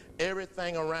prison,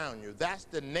 everything around you, that's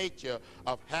the nature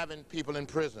of having people in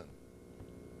prison,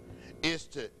 is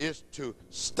to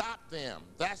stop them.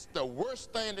 That's the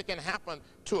worst thing that can happen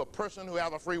to a person who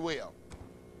has a free will.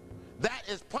 That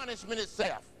is punishment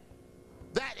itself.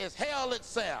 That is hell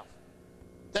itself.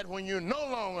 That when you no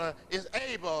longer is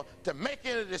able to make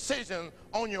any decision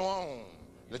on your own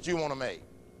that you want to make.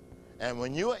 And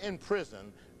when you are in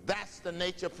prison, that's the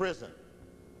nature of prison.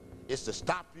 It's to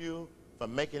stop you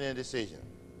from making any decision.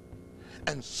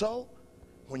 And so,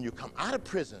 when you come out of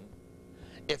prison,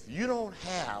 if you don't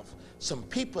have some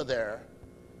people there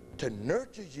to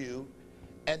nurture you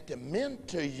and to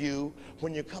mentor you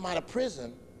when you come out of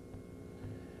prison,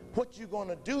 what you're going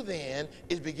to do then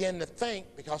is begin to think,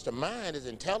 because the mind is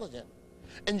intelligent,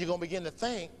 and you're going to begin to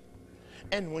think.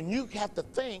 And when you have to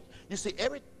think, you see,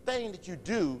 every everything that you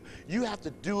do, you have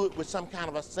to do it with some kind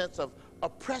of a sense of a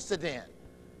precedent.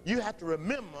 You have to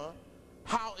remember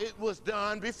how it was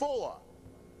done before.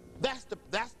 That's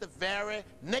the very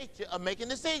nature of making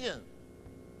decisions,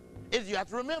 is you have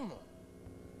to remember.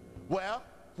 Well,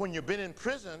 when you've been in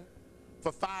prison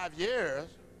for 5 years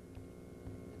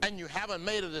and you haven't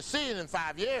made a decision in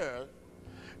 5 years,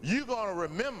 you're going to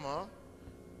remember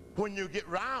when you get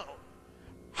round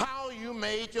how you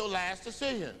made your last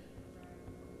decision.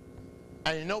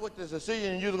 And you know what the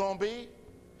decision you're going to be?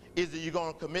 Is that you're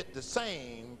going to make the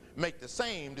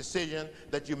same decision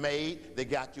that you made that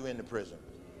got you into prison.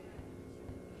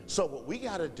 So what we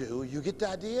got to do, you get the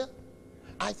idea?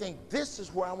 I think this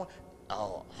is where I want,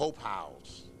 Hope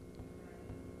House.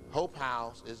 Hope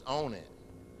House is on it.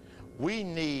 We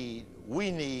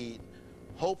need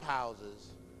Hope Houses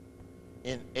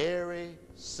in every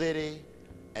city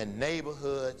and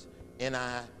neighborhoods in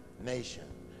our nation.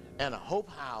 And a Hope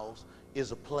House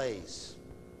is a place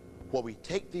where we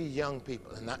take these young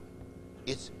people, and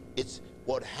it's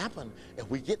what happened if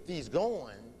we get these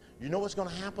going. You know what's going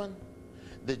to happen?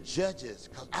 The judges,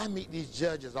 because I meet these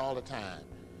judges all the time,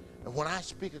 and when I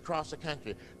speak across the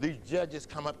country, these judges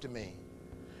come up to me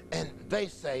and they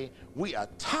say, we are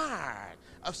tired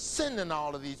of sending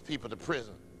all of these people to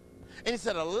prison. And he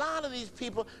said, a lot of these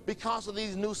people, because of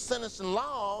these new sentencing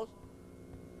laws,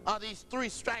 are these 3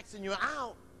 strikes and you're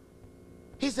out.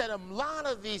 He said a lot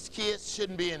of these kids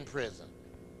shouldn't be in prison.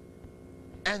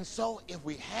 And so if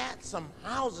we had some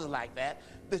houses like that,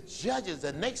 the judges,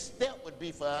 the next step would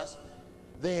be for us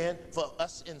then, for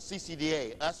us in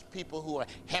CCDA, us people who are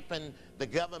helping the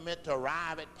government to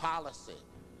arrive at policy.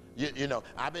 You know,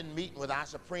 I've been meeting with our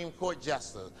Supreme Court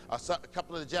justice, a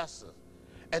couple of the justices,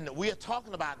 and we are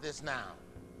talking about this now.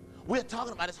 We're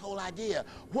talking about this whole idea.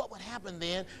 What would happen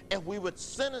then if we would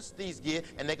sentence these kids,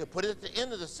 and they could put it at the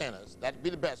end of the sentence? That'd be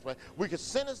the best way. We could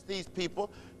sentence these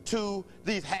people to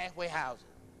these halfway houses.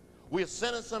 We'll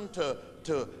sentence them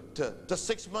to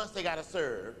 6 months they got to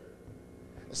serve.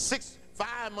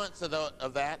 5 months of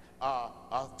that,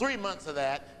 3 months of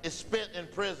that is spent in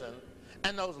prison,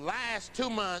 and those last 2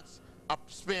 months are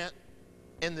spent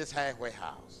in this halfway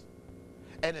house.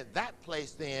 And at that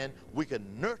place then, we can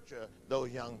nurture those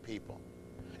young people.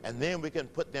 And then we can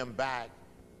put them back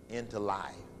into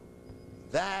life.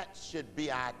 That should be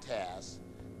our task.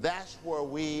 That's where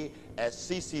we as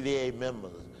CCDA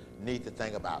members need to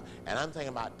think about. And I'm thinking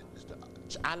about,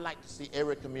 I'd like to see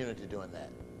every community doing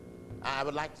that. I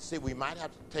would like to see, we might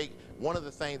have to take, one of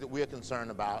the things that we're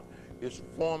concerned about is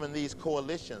forming these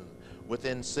coalitions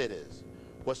within cities,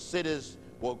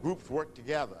 where groups work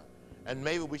together. And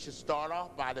maybe we should start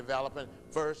off by developing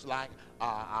first like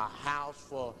a house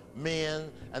for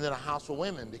men and then a house for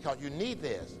women, because you need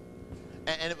this.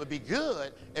 And it would be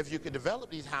good if you could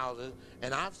develop these houses,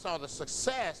 and I've saw the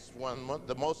success one,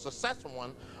 the most successful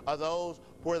one, are those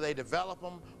where they develop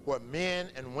them where men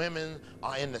and women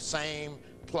are in the same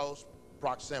close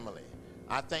proximity.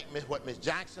 I think what Ms.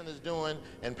 Jackson is doing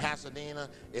in Pasadena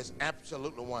is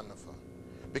absolutely wonderful.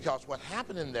 Because what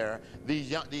happened in there,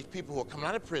 these people who are coming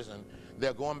out of prison,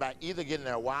 they're going back, either getting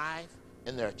their wife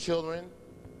and their children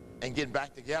and getting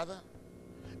back together,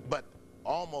 but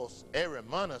almost every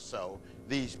month or so,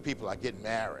 these people are getting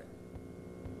married.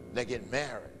 They're getting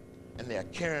married, and they're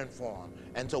caring for them,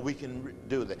 and so we can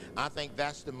do that. I think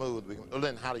that's the move. Well,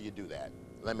 then how do you do that?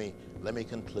 Let me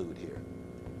conclude here.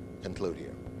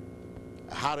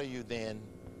 How do you then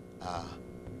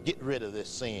get rid of this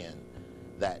sin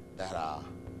that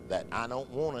I don't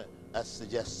want us to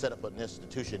just set up an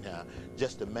institution here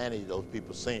just to manage those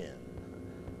people's sin.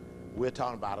 We're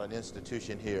talking about an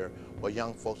institution here where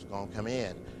young folks are going to come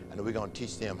in, and we're going to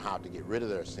teach them how to get rid of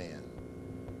their sin.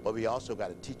 But we also got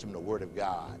to teach them the Word of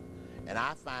God. And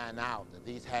I find out that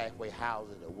these halfway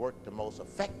houses that work the most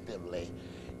effectively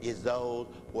is those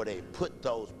where they put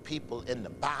those people in the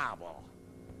Bible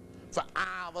for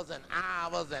hours and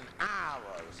hours and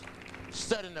hours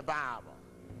studying the Bible.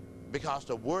 Because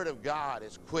the Word of God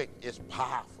is quick, it's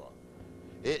powerful.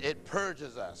 It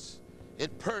purges us.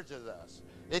 It purges us.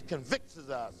 It convicts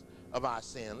us of our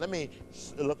sin. Let me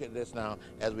look at this now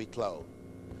as we close.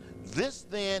 This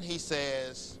then, he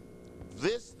says,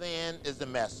 this then is the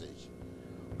message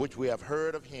which we have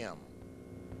heard of him,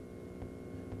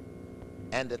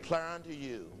 and declare unto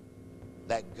you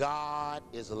that God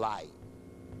is light.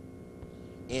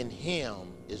 In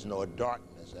him is no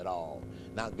darkness at all.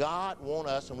 Now God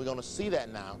wants us, and we're going to see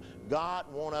that now, God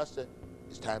wants us to,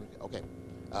 it's time, okay.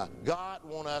 God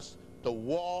wants us to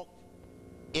walk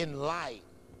in light.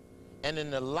 And in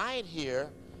the light here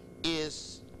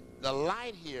is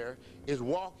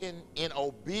walking in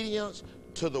obedience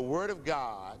to the Word of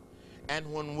God,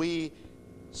 and when we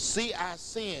see our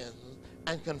sins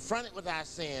and confront it with our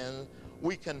sins,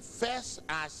 we confess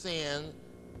our sin,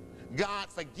 God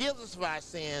forgives us of our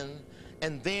sin,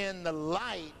 and then the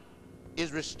light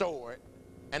is restored,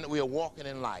 and we are walking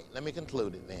in light. Let me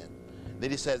conclude it then.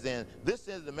 Then he says, then, this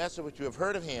is the message which you have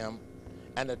heard of him,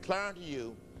 and declare unto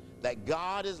you that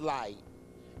God is light,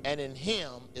 and in him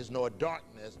is no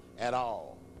darkness at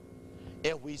all.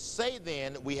 If we say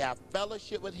then that we have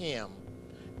fellowship with him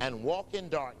and walk in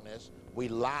darkness, we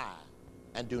lie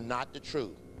and do not the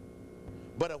truth.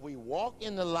 But if we walk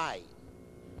in the light,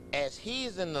 as he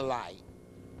is in the light,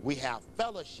 we have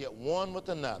fellowship one with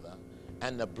another,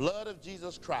 and the blood of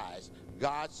Jesus Christ,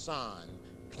 God's Son,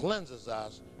 cleanses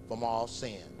us from all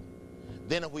sin.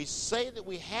 Then if we say that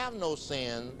we have no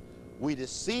sin, we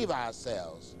deceive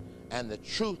ourselves, and the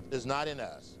truth is not in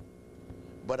us.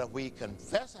 But if we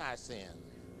confess our sin,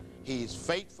 he's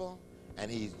faithful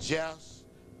and he's just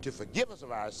to forgive us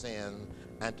of our sin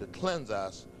and to cleanse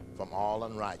us from all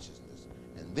unrighteousness.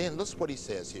 And then listen what he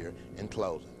says here in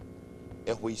closing.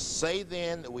 If we say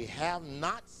then that we have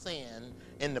not sinned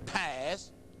in the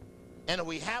past, and if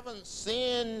we haven't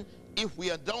sinned, if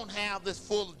we don't have this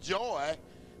full joy,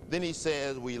 then he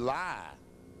says we lie,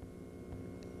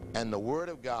 and the Word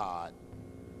of God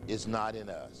is not in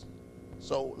us.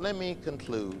 So let me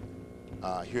conclude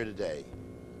here today.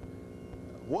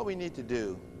 What we need to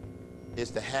do is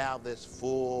to have this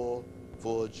full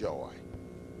joy.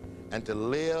 And to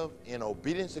live in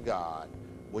obedience to God,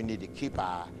 we need to keep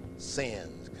our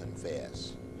sins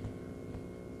confessed.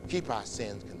 Keep our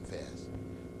sins confessed.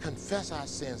 Confess our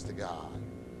sins to God.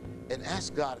 And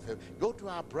ask God if go to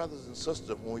our brothers and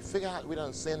sisters when we figure out we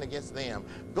done sinned against them.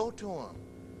 Go to them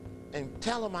and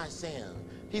tell them our sin.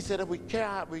 He said if we care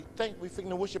out, we think we figure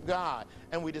to worship God,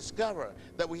 and we discover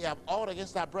that we have aught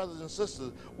against our brothers and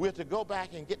sisters, we're to go back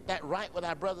and get that right with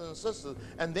our brothers and sisters,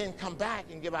 and then come back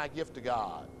and give our gift to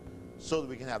God, so that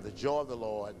we can have the joy of the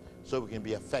Lord, so we can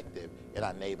be effective in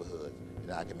our neighborhood, in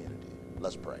our community.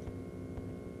 Let's pray.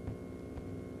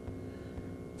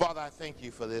 Father, I thank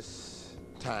you for this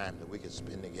time that we can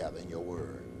spend together in your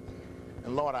word.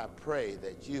 And Lord, I pray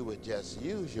that you would just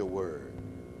use your word,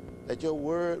 that your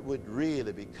word would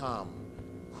really become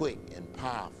quick and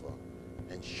powerful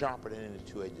and sharper than any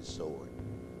two-edged sword,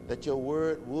 that your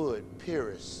word would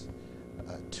pierce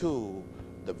to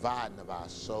the dividing of our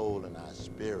soul and our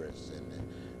spirits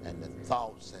and the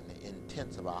thoughts and the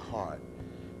intents of our heart,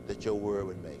 that your word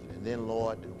would make it. And then,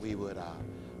 Lord, that we would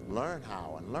learn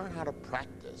how to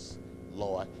practice,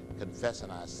 Lord,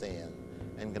 confessing our sins,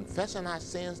 and confessing our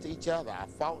sins to each other, our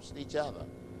faults to each other,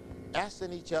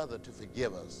 asking each other to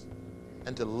forgive us,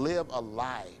 and to live a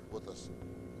life with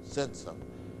a sense of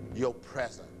your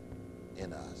presence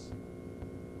in us.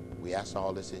 We ask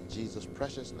all this in Jesus'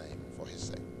 precious name for his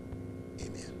sake.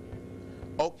 Amen.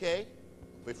 Okay,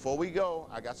 before we go,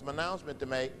 I got some announcement to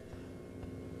make.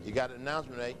 You got an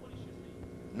announcement to make?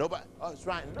 Nobody? Oh, that's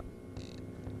right.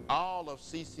 All of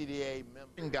CCDA members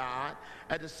in God.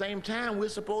 At the same time, we're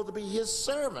supposed to be his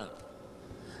servant.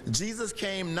 Jesus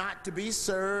came not to be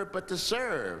served, but to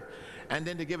serve, and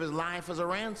then to give his life as a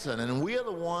ransom. And we're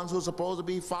the ones who are supposed to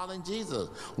be following Jesus,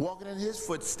 walking in his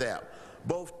footsteps,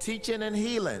 both teaching and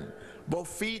healing, both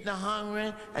feeding the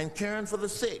hungry and caring for the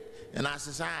sick in our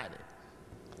society.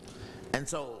 And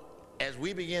so as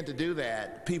we begin to do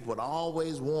that, people would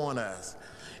always warn us,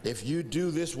 if you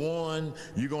do this one,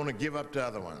 you're going to give up the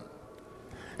other one.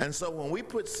 And so when we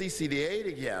put CCDA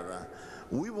together,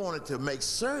 we wanted to make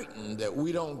certain that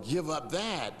we don't give up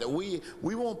that we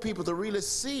want people to really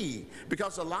see,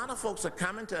 because a lot of folks are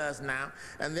coming to us now,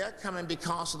 and they're coming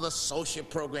because of the social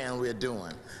program we're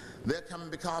doing. They're coming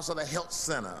because of the health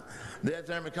center. They're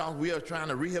coming because we are trying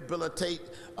to rehabilitate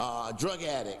drug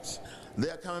addicts.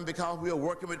 They're coming because we are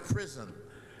working with prison,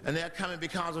 and they're coming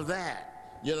because of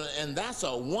that. You know, and that's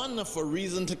a wonderful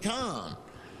reason to come.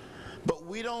 But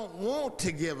we don't want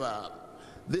to give up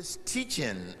this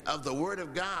teaching of the Word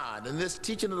of God, and this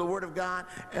teaching of the Word of God,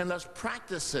 and us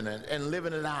practicing it and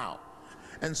living it out.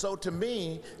 And so to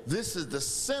me, this is the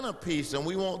centerpiece, and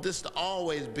we want this to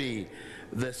always be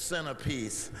the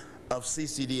centerpiece of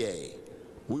CCDA.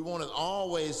 We want it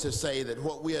always to say that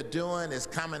what we are doing is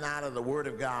coming out of the Word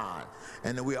of God,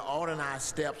 and that we are ordering our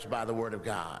steps by the Word of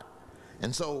God.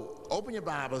 And so open your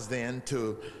Bibles then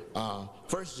to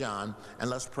 1 John, and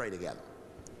let's pray together.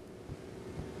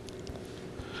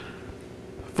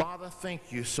 Father,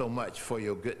 thank you so much for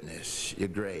your goodness, your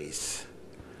grace.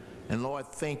 And Lord,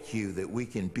 thank you that we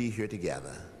can be here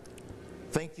together.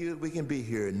 Thank you that we can be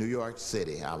here in New York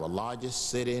City, our largest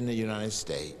city in the United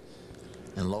States.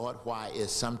 And Lord, why is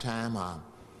sometimes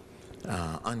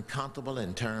uncomfortable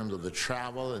in terms of the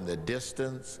travel and the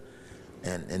distance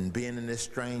and being in this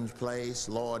strange place.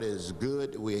 Lord, it's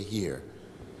good that we're here.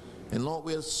 And Lord,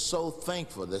 we're so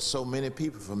thankful that so many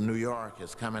people from New York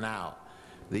is coming out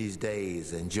these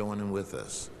days and joining with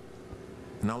us.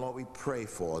 Now, Lord, we pray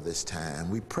for this time.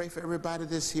 We pray for everybody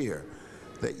that's here,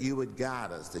 that you would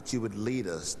guide us, that you would lead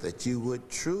us, that you would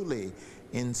truly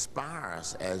inspire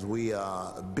us as we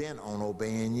are bent on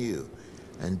obeying you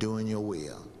and doing your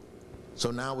will.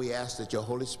 So now we ask that your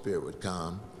Holy Spirit would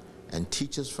come and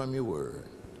teach us from your word.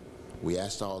 We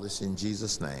ask all this in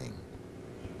Jesus' name.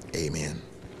 Amen.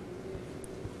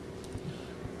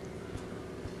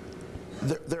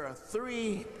 There are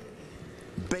three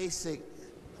basic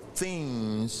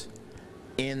themes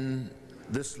in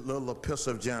this little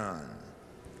epistle of John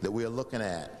that we are looking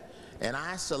at. And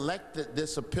I selected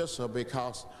this epistle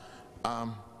because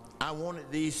I wanted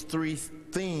these three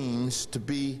themes to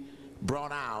be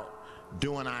brought out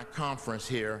during our conference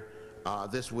here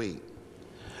this week.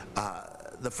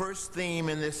 The first theme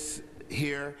in this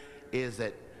here is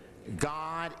that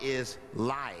God is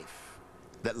life.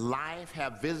 That life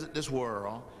have visited this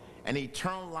world, and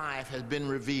eternal life has been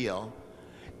revealed,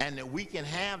 and that we can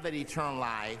have that eternal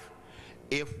life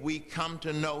if we come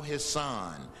to know his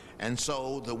son. And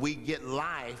so that we get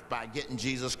life by getting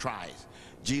Jesus Christ.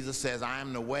 Jesus says, I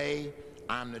am the way,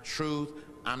 I'm the truth,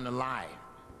 I'm the life.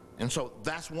 And so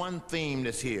that's one theme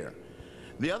that's here.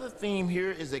 The other theme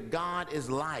here is that God is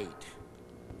light.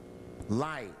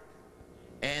 Light.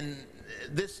 And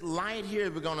this light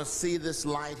here, we're going to see this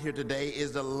light here today,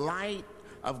 is the light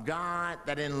of God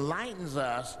that enlightens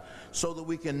us so that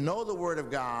we can know the Word of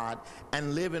God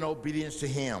and live in obedience to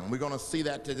him. We're going to see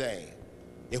that today.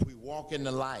 If we walk in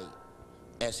the light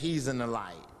as he's in the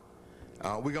light,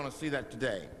 we're going to see that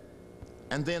today.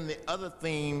 And then the other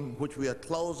theme, which we'll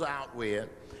close out with,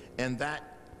 and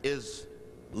that is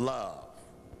love.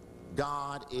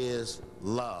 God is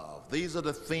love. These are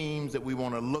the themes that we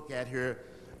want to look at here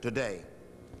today.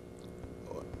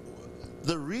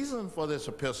 The reason for this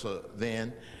epistle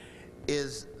then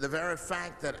is the very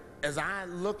fact that as I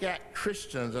look at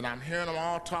Christians and I'm hearing them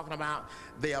all talking about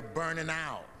they are burning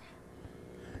out,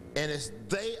 and it's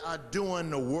they are doing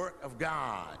the work of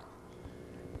God,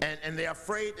 and they're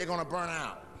afraid they're going to burn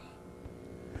out.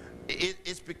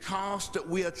 It's because that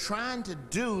we are trying to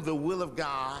do the will of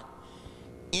God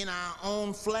in our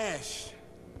own flesh.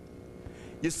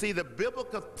 You see, the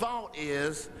biblical thought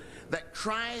is that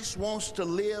Christ wants to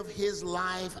live his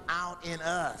life out in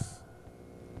us.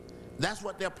 That's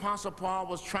what the Apostle Paul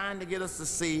was trying to get us to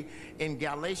see in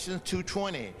Galatians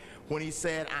 2:20, when he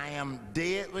said, I am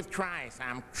dead with Christ, I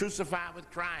am crucified with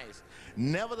Christ.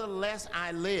 Nevertheless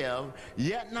I live,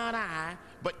 yet not I,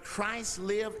 but Christ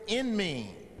live in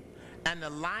me. And the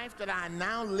life that I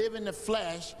now live in the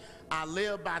flesh, I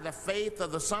live by the faith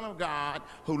of the Son of God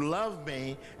who loved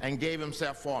me and gave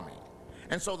himself for me.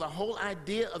 And so the whole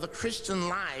idea of the Christian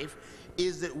life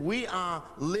is that we are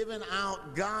living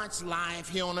out God's life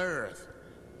here on earth.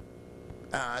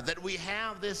 That we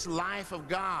have this life of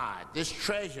God, this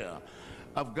treasure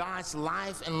of God's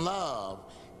life and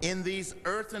love in these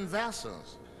earthen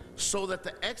vessels, so that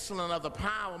the excellence of the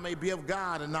power may be of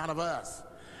God and not of us.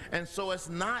 And so it's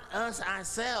not us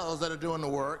ourselves that are doing the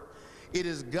work. It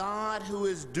is God who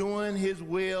is doing his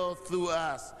will through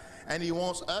us. And he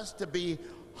wants us to be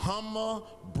humble,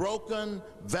 broken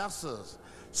vessels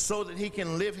so that he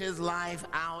can live his life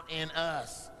out in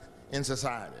us, in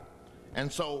society. And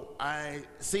so I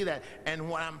see that. And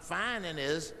what I'm finding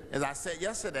is, as I said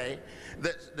yesterday,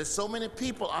 that so many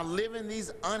people are living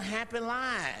these unhappy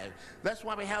lives. That's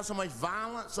why we have so much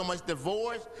violence, so much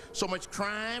divorce, so much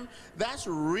crime. That's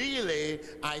really,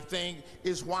 I think,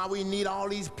 is why we need all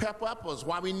these pep-uppers,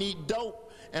 why we need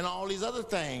dope and all these other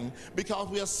things, because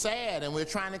we are sad and we're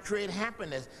trying to create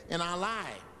happiness in our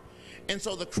life. And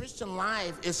so the Christian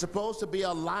life is supposed to be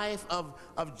a life of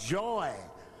joy,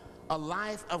 a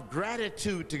life of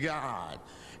gratitude to God.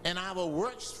 And our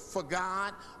works for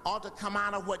God ought to come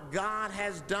out of what God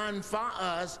has done for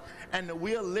us, and that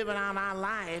we are living out our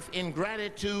life in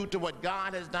gratitude to what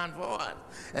God has done for us.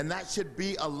 And that should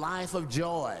be a life of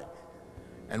joy.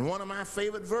 And one of my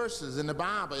favorite verses in the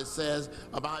Bible, it says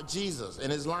about Jesus and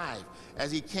his life.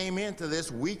 As he came into this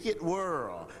wicked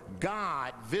world,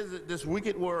 God visited this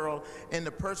wicked world in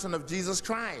the person of Jesus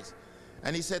Christ.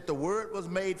 And he said, the Word was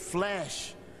made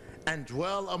flesh and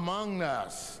dwell among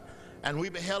us, and we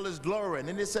beheld his glory. And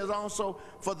then it says also,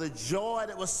 for the joy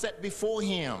that was set before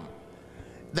him.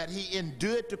 that he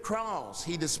endured the cross.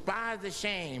 He despised the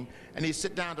shame, and he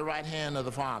sit down at the right hand of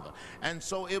the Father. And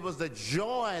so it was the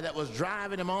joy that was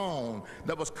driving him on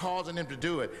that was causing him to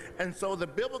do it. And so the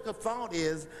biblical thought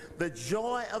is the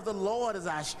joy of the Lord is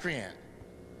our strength.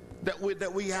 That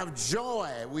we have joy.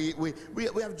 We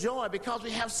have joy because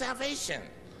we have salvation.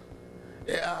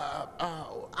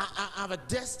 I have a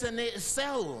destiny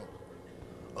settled.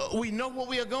 We know where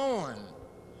we are going.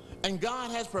 And God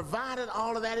has provided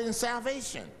all of that in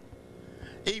salvation.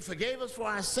 He forgave us for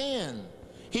our sin.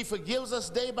 He forgives us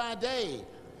day by day.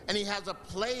 And he has a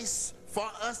place for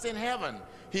us in heaven.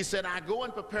 He said, I go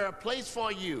and prepare a place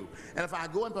for you. And if I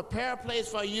go and prepare a place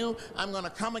for you, I'm going to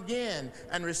come again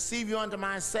and receive you unto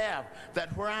myself,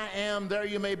 that where I am, there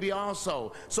you may be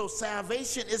also. So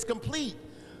salvation is complete.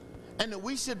 And that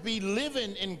we should be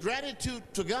living in gratitude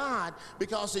to God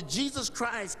because that Jesus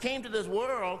Christ came to this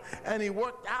world and he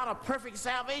worked out a perfect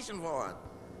salvation for us.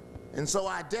 And so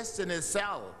our destiny is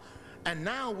settled. And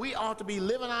now we ought to be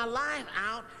living our life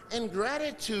out in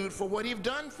gratitude for what he's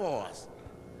done for us.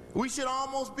 We should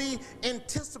almost be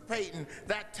anticipating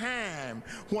that time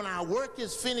when our work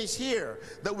is finished here,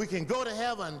 that we can go to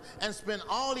heaven and spend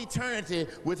all eternity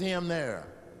with him there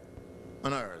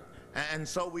on earth. And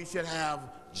so we should have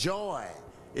joy.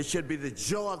 It should be the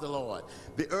joy of the Lord.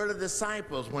 The early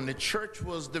disciples, when the church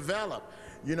was developed,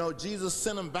 you know, Jesus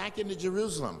sent them back into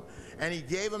Jerusalem, and he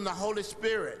gave them the Holy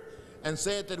Spirit and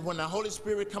said that when the Holy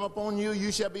Spirit come upon you,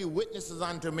 you shall be witnesses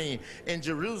unto me in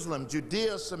Jerusalem,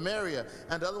 Judea, Samaria,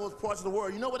 and the other parts of the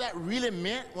world. You know what that really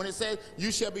meant when it said,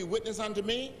 you shall be witness unto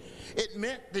me? It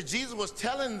meant that Jesus was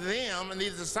telling them, and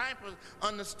these disciples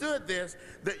understood this,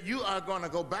 that you are going to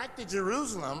go back to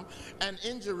Jerusalem, and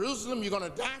in Jerusalem, you're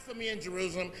going to die for me in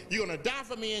Jerusalem, you're going to die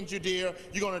for me in Judea,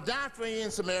 you're going to die for me in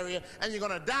Samaria, and you're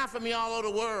going to die for me all over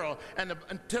the world. And the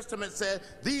Testament said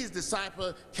these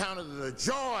disciples counted the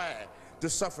joy to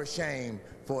suffer shame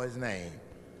for his name.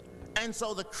 And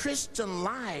so the Christian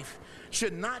life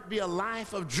should not be a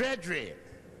life of drudgery.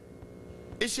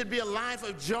 It should be a life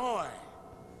of joy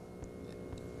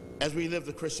as we live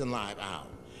the Christian life out.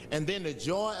 And then the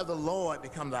joy of the Lord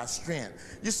becomes our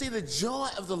strength. You see, the joy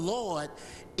of the Lord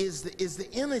is the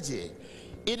energy.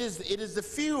 It is the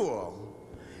fuel.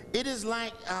 It is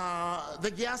like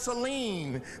the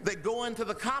gasoline that go into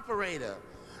the carburetor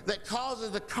that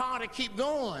causes the car to keep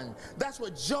going. That's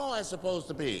what joy is supposed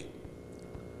to be.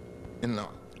 You know?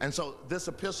 And so this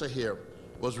epistle here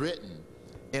was written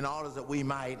in order that we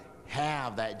might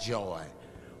have that joy.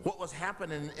 What was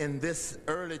happening in this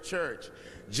early church,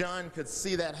 John could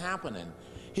see that happening.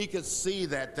 He could see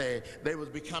that they was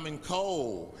becoming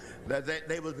cold, that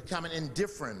they was becoming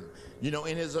indifferent. You know,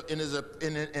 in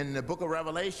the book of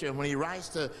Revelation, when he writes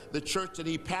to the church that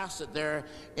he pastored there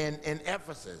in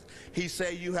Ephesus, he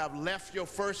said, you have left your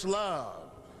first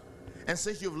love. And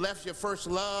since you've left your first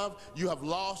love, you have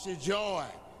lost your joy.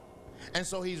 And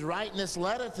so he's writing this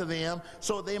letter to them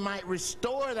so they might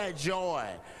restore that joy,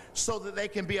 so that they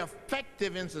can be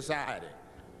effective in society.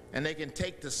 And they can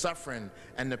take the suffering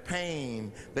and the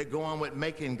pain that go on with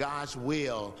making God's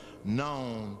will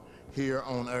known here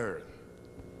on earth.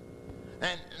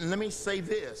 And let me say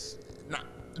this. Now,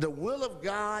 the will of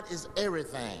God is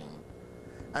everything.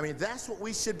 I mean, that's what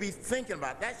we should be thinking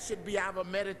about. That should be our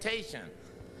meditation.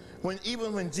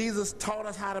 Even when Jesus taught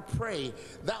us how to pray,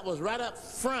 that was right up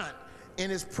front in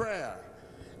his prayer.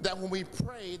 That when we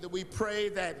pray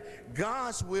that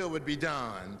God's will would be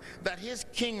done, that his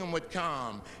kingdom would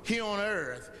come here on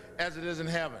earth as it is in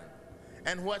heaven.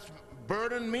 And what's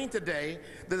burdened me today,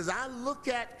 that as I look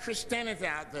at Christianity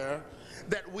out there,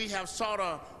 that we have sort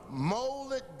of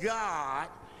molded God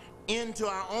into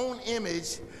our own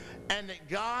image, and that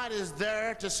God is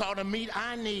there to sort of meet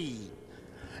our need.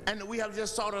 And that we have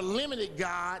just sort of limited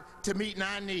God to meeting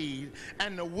our need,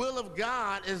 and the will of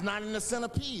God is not in the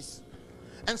centerpiece.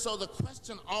 And so the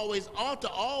question ought to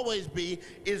always be,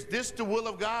 is this the will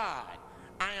of God?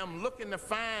 I am looking to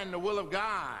find the will of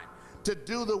God, to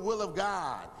do the will of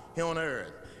God here on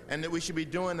earth. And that we should be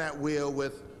doing that will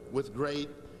with great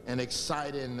and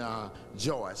exciting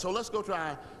joy. So let's go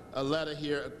to our letter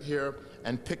here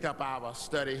and pick up our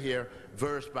study here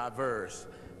verse by verse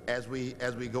as we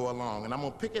go along. And I'm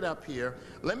going to pick it up here.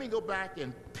 Let me go back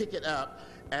and pick it up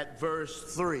at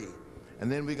verse 3.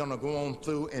 And then we're going to go on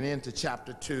through and into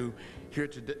chapter 2 here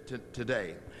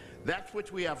today. That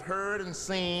which we have heard and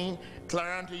seen,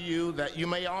 declare unto you, that you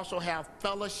may also have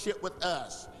fellowship with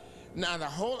us. Now, the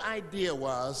whole idea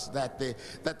was that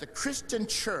the Christian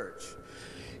church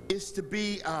is to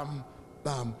be a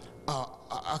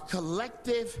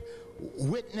collective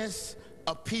witness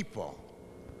of people.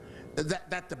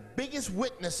 That the biggest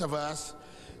witness of us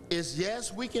is,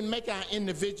 yes, we can make our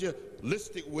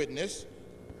individualistic witness,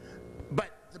 but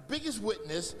the biggest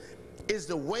witness is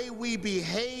the way we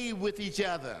behave with each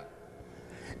other,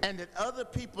 and that other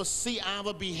people see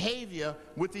our behavior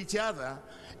with each other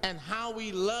and how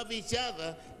we love each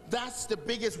other. That's the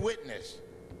biggest witness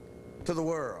to the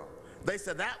world. They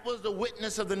said that was the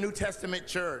witness of the New Testament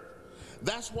church.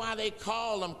 That's why they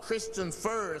call them Christians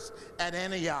first at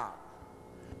Antioch,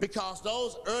 because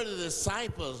those early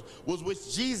disciples was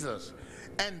with Jesus,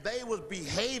 and they was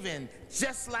behaving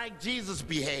just like Jesus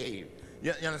behaved.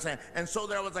 You understand? And so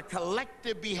there was a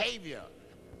collective behavior.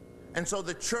 And so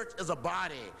the church is a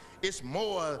body. It's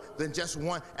more than just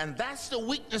one. And that's the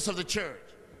weakness of the church.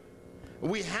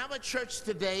 We have a church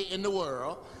today in the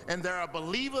world, and there are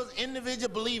believers,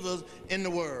 individual believers in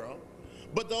the world,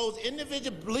 but those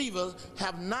individual believers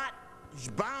have not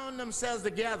bound themselves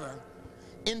together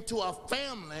into a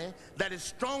family that is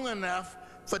strong enough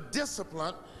for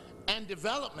discipline and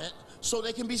development, so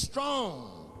they can be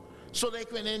strong, so they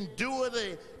can endure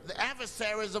the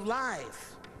adversaries of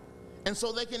life, and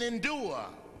so they can endure.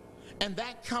 And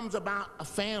that comes about a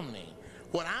family.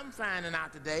 What I'm finding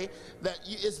out today, that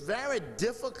it's very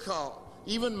difficult,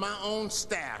 even my own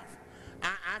staff,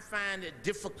 I find it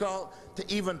difficult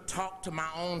to even talk to my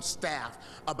own staff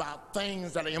about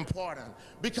things that are important,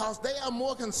 because they are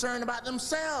more concerned about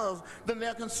themselves than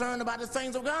they're concerned about the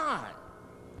things of God.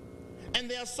 And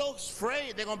they're so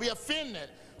afraid they're going to be offended.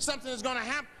 Something is going to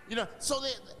happen, so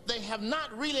they have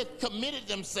not really committed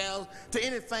themselves to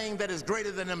anything that is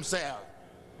greater than themselves.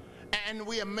 And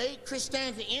we have made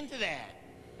Christianity into that.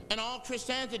 And all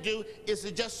Christianity do is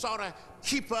to just sort of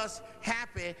keep us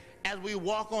happy as we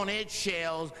walk on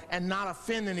eggshells and not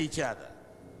offending each other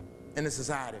in the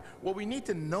society. Well, we need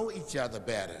to know each other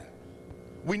better.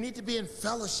 We need to be in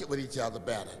fellowship with each other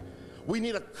better. We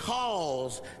need a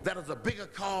cause that is a bigger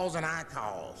cause than our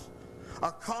cause.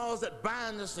 A cause that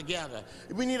binds us together.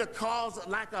 We need a cause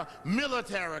like a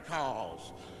military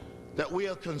cause, that we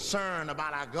are concerned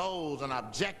about our goals and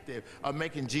objective of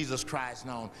making Jesus Christ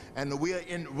known, and that we are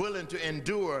willing to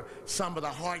endure some of the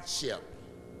hardship.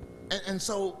 And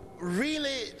so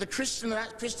really the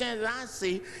Christianity that I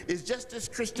see is just this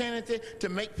Christianity to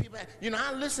make people,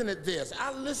 I listen at this,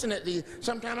 I listen at these,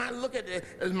 sometimes I look at it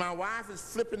as my wife is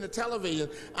flipping the television,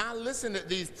 I listen at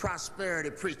these prosperity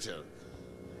preachers.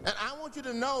 And I want you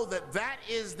to know that that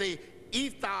is the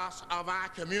ethos of our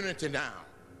community now.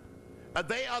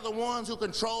 They are the ones who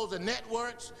control the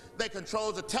networks, they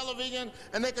control the television,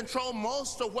 and they control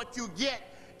most of what you get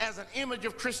as an image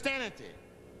of Christianity.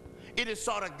 It is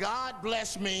sort of, God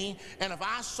bless me, and if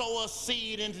I sow a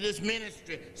seed into this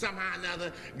ministry somehow or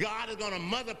another, God is going to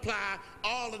multiply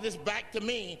all of this back to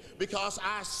me because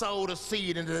I sowed a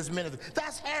seed into this ministry.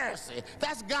 That's heresy.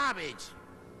 That's garbage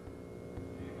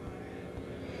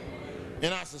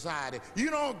in our society. You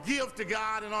don't give to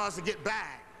God in order to get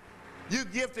back. You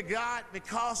give to God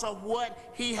because of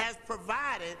what he has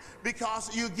provided,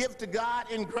 because you give to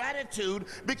God in gratitude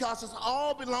because it's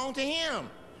all belong to him.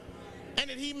 And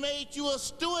that he made you a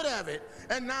steward of it.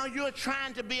 And now you're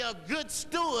trying to be a good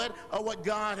steward of what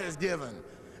God has given.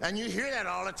 And you hear that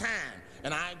all the time.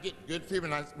 And I get good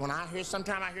feeling when I hear,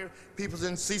 sometimes I hear people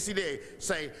in CCDA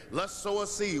say, let's sow a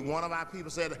seed. One of our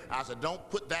people said, I said, don't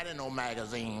put that in no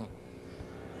magazine.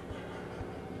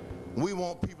 We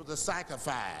want people to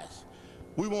sacrifice.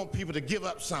 We want people to give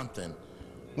up something.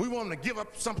 We want them to give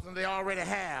up something they already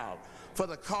have for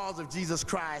the cause of Jesus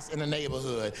Christ in the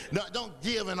neighborhood. No, don't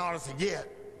give in order to get.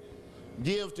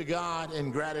 Give to God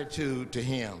in gratitude to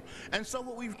him. And so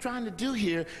what we're trying to do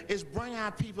here is bring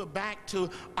our people back to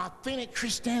authentic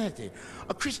Christianity,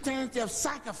 a Christianity of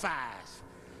sacrifice,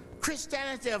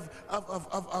 Christianity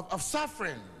of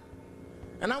suffering.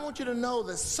 And I want you to know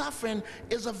that suffering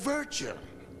is a virtue.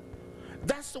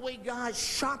 That's the way God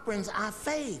sharpens our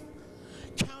faith.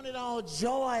 Count it all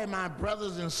joy, my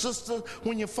brothers and sisters,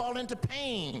 when you fall into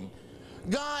pain.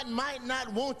 God might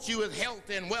not want you as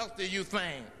healthy and wealthy you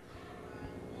think.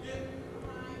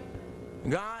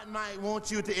 God might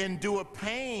want you to endure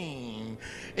pain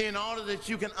in order that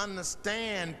you can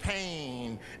understand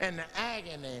pain and the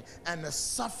agony and the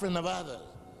suffering of others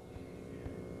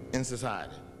in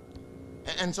society.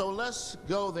 And so let's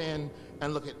go then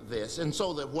and look at this. And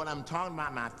so that what I'm talking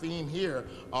about, my theme here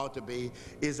ought to be,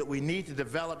 is that we need to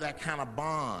develop that kind of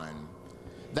bond,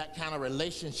 that kind of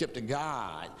relationship to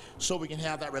God, so we can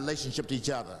have that relationship to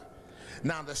each other.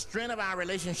 Now, the strength of our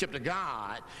relationship to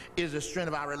God is the strength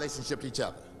of our relationship to each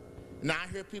other. Now,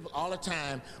 I hear people all the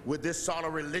time with this sort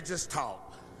of religious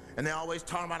talk, and they're always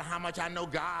talking about how much I know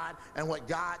God and what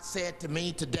God said to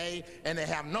me today, and they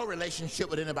have no relationship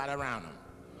with anybody around them.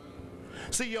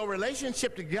 See, your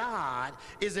relationship to God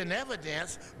is in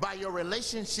evidence by your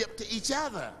relationship to each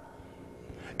other.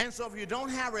 And so if you don't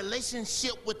have a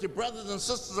relationship with your brothers and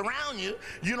sisters around you,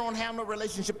 you don't have no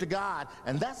relationship to God.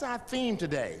 And that's our theme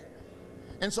today.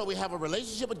 And so we have a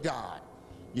relationship with God.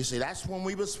 You see, that's when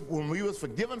we was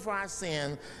forgiven for our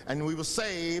sin, and we were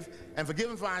saved and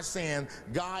forgiven for our sin,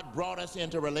 God brought us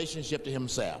into a relationship to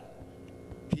himself.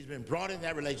 He's been brought into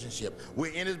that relationship.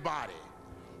 We're in his body.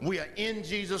 We are in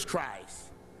Jesus Christ.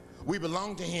 We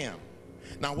belong to him.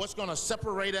 Now what's going to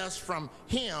separate us from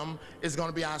him is going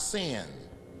to be our sin.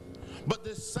 But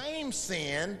this same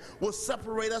sin will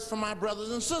separate us from our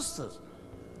brothers and sisters.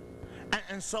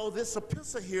 And so this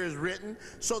epistle here is written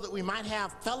so that we might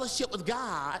have fellowship with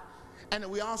God, and that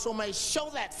we also may show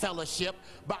that fellowship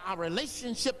by our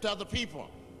relationship to other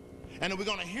people. And we're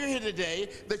going to hear here today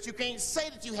that you can't say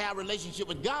that you have a relationship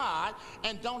with God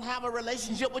and don't have a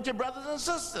relationship with your brothers and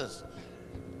sisters.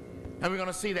 And we're going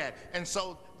to see that. And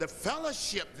so the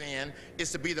fellowship then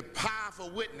is to be the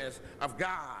powerful witness of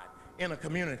God in a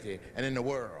community and in the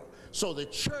world. So the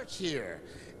church here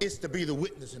is to be the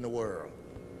witness in the world.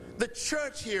 The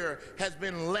church here has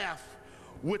been left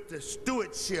with the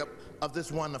stewardship of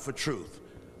this wonderful truth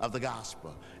of the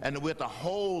gospel. And we're to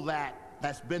hold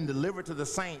that's been delivered to the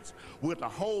saints, we're to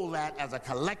hold that as a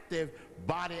collective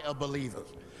body of believers.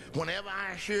 Whenever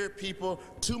I hear people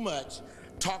too much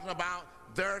talking about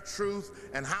their truth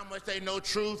and how much they know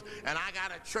truth, and I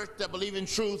got a church that believes in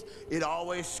truth, it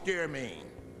always scares me.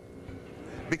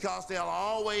 Because they'll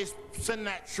always send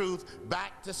that truth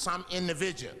back to some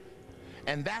individual.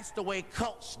 And that's the way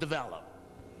cults develop.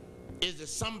 Is that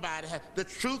somebody the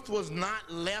truth was not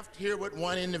left here with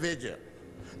one individual.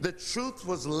 The truth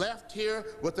was left here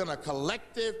within a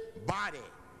collective body.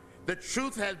 The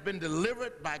truth has been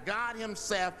delivered by God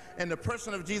himself in the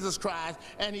person of Jesus Christ,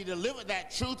 and he delivered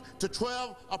that truth to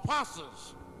 12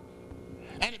 apostles.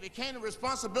 And it became the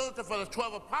responsibility for the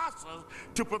 12 apostles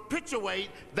to perpetuate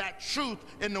that truth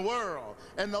in the world.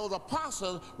 And those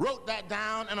apostles wrote that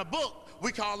down in a book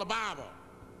we call the Bible.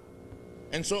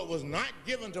 And so it was not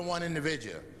given to one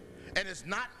individual. And it's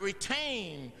not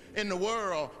retained in the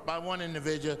world by one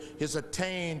individual. It's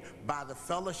attained by the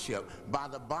fellowship, by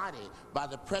the body, by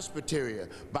the presbytery,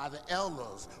 by the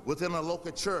elders within a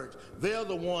local church. They're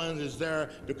the ones that's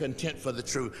there to contend for the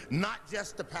truth, not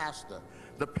just the pastor.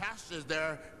 The pastor is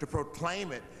there to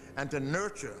proclaim it and to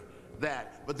nurture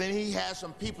that. But then he has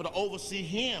some people to oversee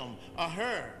him or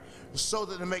her, so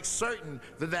that to make certain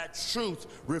that that truth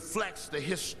reflects the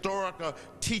historical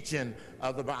teaching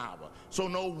of the Bible. So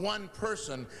no one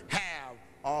person have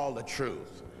all the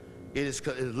truth. It is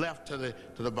left to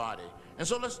the body. And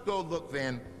so let's go look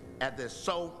then at this.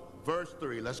 So verse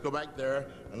 3, let's go back there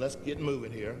and let's get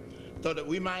moving here. So that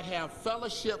we might have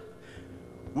fellowship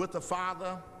with the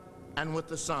Father and with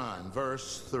the Son.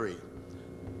 Verse 3.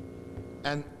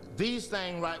 And these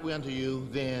things write we unto you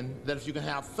then, that if you can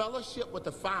have fellowship with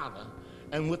the Father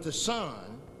and with the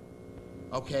Son,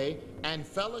 okay, and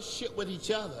fellowship with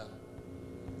each other,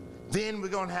 then we're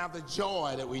going to have the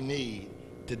joy that we need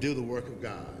to do the work of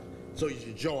God. So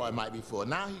your joy might be full.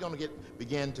 Now he's going to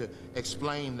begin to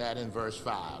explain that in verse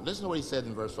 5. Listen to what he says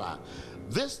in verse 5.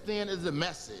 This then is the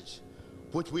message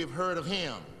which we have heard of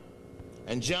him.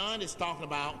 And John is talking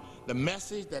about the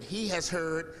message that he has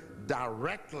heard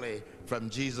directly from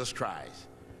Jesus Christ.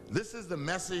 This is the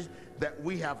message that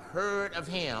we have heard of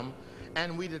him,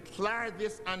 and we declare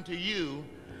this unto you,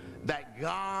 that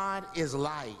God is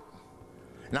light.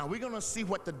 Now we're going to see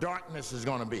what the darkness is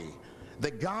going to be.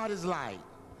 That God is light.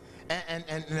 And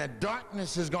the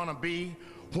darkness is going to be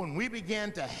when we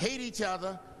begin to hate each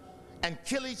other and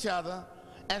kill each other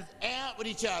and add with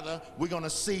each other. We're going to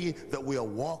see that we are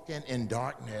walking in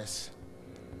darkness.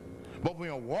 But when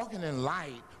we're walking in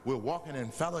light, we're walking in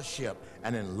fellowship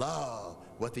and in love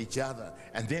with each other.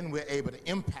 And then we're able to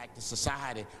impact the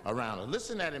society around us.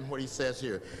 Listen at him what he says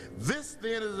here. This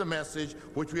then is the message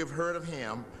which we have heard of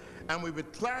him, and we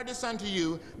declare this unto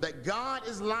you, that God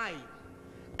is light,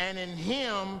 and in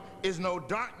him is no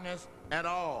darkness at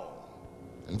all.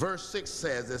 And verse 6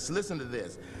 says this, listen to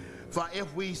this. For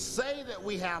if we say that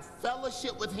we have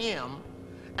fellowship with him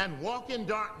and walk in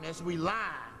darkness, we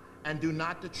lie and do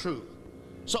not the truth.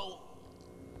 So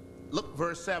look,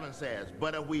 verse 7 says,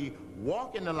 but if we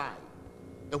walk in the light,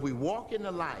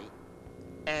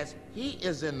 as he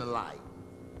is in the light,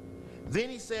 then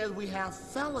he says we have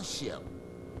fellowship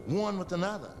one with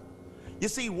another. You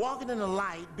see, walking in the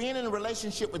light, being in a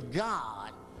relationship with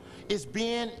God, is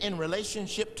being in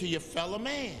relationship to your fellow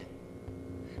man.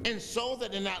 And so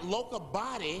that in that local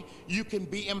body, you can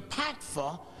be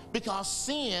impactful, because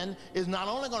sin is not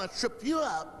only going to trip you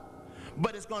up,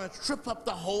 but it's going to trip up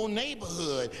the whole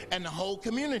neighborhood and the whole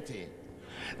community.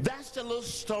 That's the little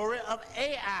story of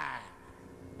Ai.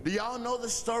 Do y'all know the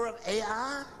story of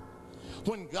Ai?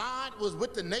 When God was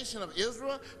with the nation of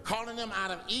Israel, calling them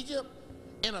out of Egypt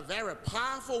in a very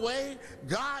powerful way,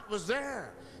 God was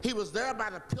there. He was there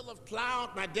by the pillar of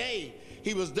cloud by day.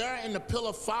 He was there in the pillar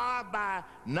of fire by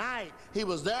night. He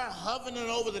was there hovering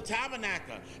over the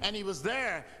tabernacle, and he was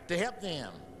there to help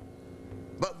them.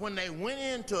 But when they went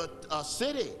into a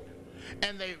city,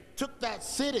 and they took that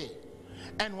city,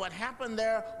 and what happened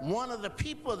there, one of the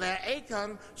people there,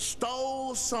 Achan,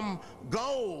 stole some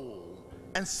gold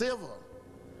and silver,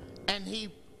 and he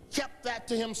kept that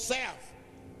to himself.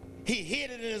 He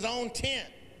hid it in his own tent.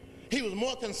 He was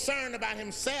more concerned about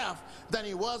himself than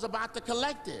he was about the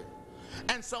collective.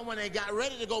 And so when they got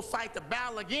ready to go fight the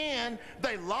battle again,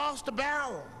 they lost the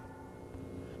battle.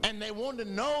 And they wanted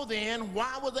to know then,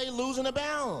 why were they losing the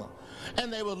battle?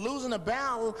 And they were losing the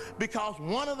battle because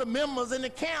one of the members in the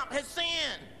camp had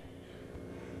sinned.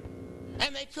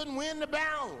 And they couldn't win the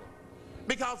battle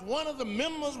because one of the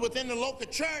members within the local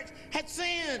church had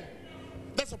sinned.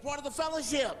 That's a part of the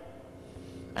fellowship.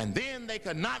 And then they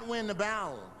could not win the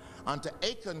battle until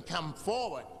Achan come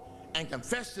forward and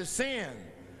confessed his sin.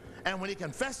 And when he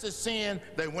confessed his sin,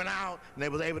 they went out and they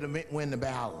were able to win the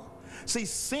battle. See,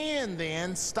 sin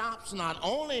then stops not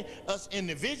only us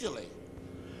individually,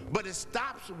 but it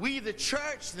stops we, the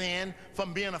church, then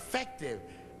from being effective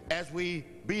as we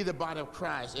be the body of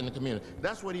Christ in the community.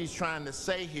 That's what he's trying to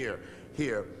say here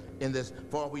in this.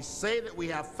 For we say that we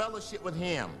have fellowship with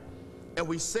him, and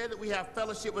we say that we have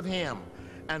fellowship with him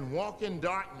and walk in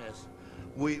darkness,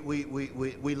 we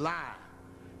lie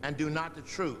and do not the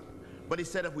truth. But he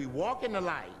said if we walk in the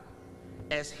light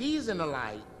as he's in the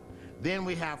light, then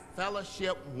we have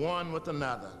fellowship one with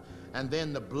another. And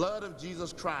then the blood of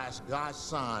Jesus Christ, God's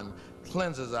Son,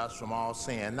 cleanses us from all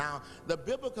sin. Now, the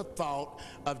biblical thought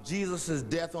of Jesus'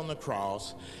 death on the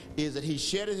cross is that he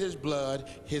shedded his blood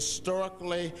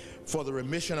historically for the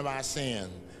remission of our sin.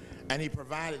 And he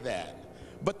provided that.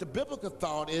 But the biblical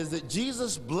thought is that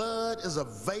Jesus' blood is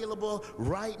available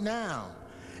right now.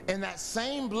 And that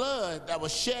same blood that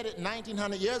was shedded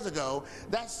 1900 years ago,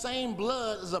 that same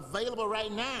blood is available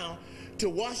right now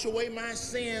to wash away my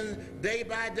sin day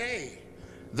by day.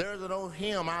 There's an old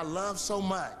hymn I love so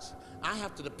much. I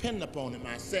have to depend upon it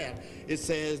myself. It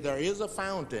says, there is a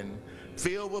fountain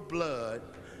filled with blood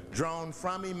drawn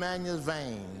from Emmanuel's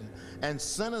vein, and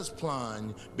sinners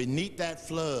plunge beneath that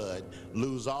flood,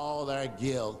 lose all their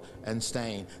guilt and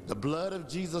stain. The blood of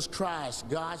Jesus Christ,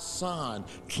 God's Son,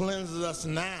 cleanses us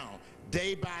now,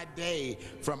 day by day,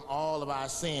 from all of our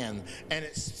sin. And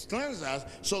it cleanses us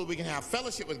so that we can have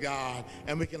fellowship with God,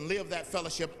 and we can live that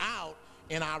fellowship out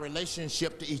in our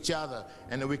relationship to each other,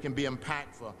 and that we can be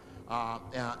impactful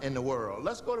in the world.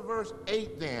 Let's go to verse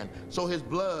 8 then. So his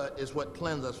blood is what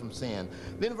cleanses us from sin.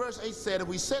 Then verse 8 said, if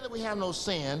we say that we have no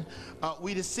sin,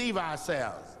 we deceive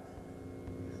ourselves,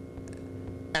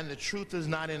 and the truth is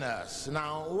not in us.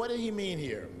 Now, what did he mean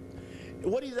here?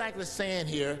 What he's actually saying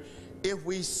here, if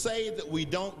we say that we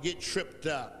don't get tripped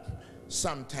up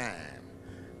sometime.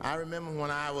 I remember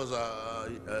when I was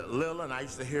little, and I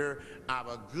used to hear of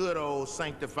a good old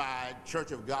sanctified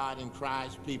Church of God in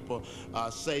Christ people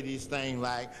say these things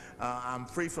like, I'm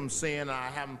free from sin, I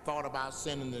haven't thought about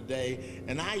sinning today.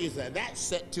 And I used to say, that's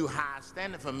set too high a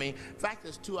standard for me. In fact,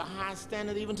 it's too a high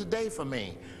standard even today for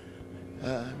me.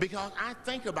 Because I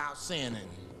think about sinning.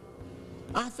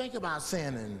 I think about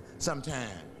sinning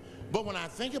sometimes. But when I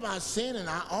think about sinning,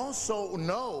 I also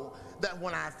know that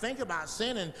when I think about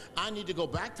sinning, I need to go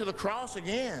back to the cross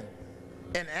again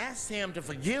and ask him to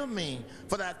forgive me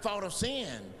for that thought of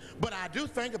sin. But I do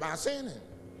think about sinning.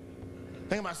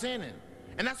 Think about sinning.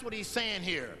 And that's what he's saying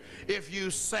here. If you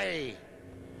say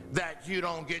that you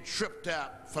don't get tripped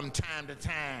up from time to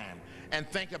time and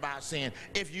think about sin,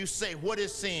 if you say, what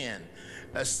is sin?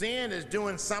 Sin is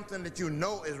doing something that you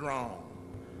know is wrong.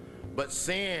 But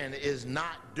sin is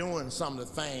not doing some of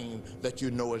the things that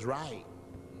you know is right.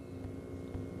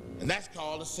 And that's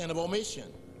called a sin of omission.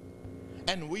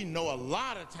 And we know a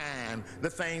lot of time the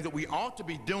things that we ought to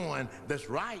be doing that's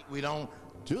right, we don't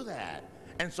do that.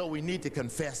 And so we need to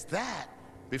confess that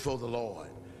before the Lord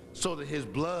so that his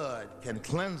blood can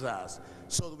cleanse us,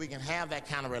 so that we can have that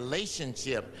kind of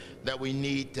relationship that we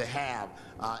need to have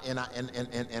in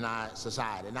our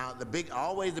society. Now,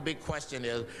 always the big question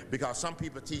is, because some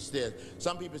people teach this,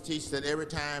 some people teach that every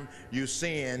time you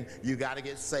sin, you got to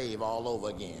get saved all over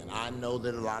again. I know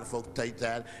that a lot of folks take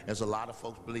that, and a lot of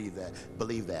folks believe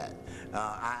that.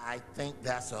 I think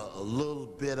that's a little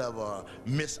bit of a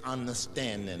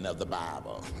misunderstanding of the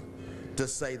Bible, to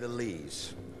say the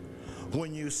least.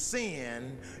 When you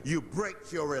sin, you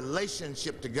break your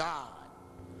relationship to God.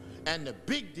 And the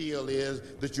big deal is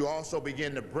that you also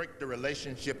begin to break the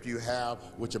relationship you have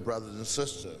with your brothers and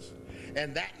sisters.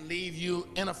 And that leaves you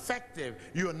ineffective.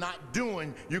 You cannot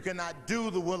do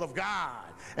the will of God.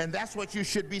 And that's what you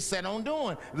should be set on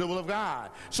doing, the will of God.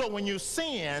 So when you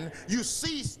sin, you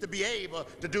cease to be able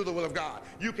to do the will of God.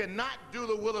 You cannot do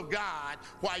the will of God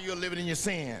while you're living in your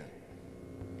sin.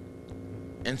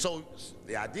 And so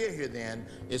the idea here then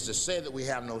is to say that we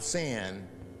have no sin,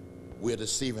 we're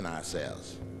deceiving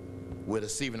ourselves. We're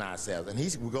deceiving ourselves. And he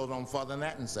goes on further than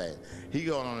that and say, he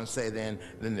goes on and say then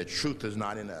the truth is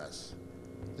not in us.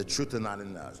 The truth is not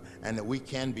in us. And that we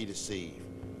can be deceived.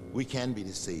 We can be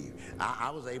deceived. I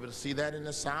was able to see that in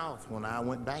the South when I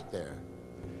went back there.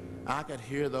 I could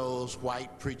hear those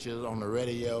white preachers on the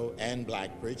radio and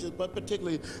black preachers, but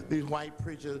particularly these white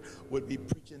preachers would be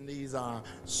preaching these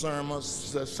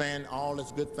sermons saying all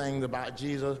this good things about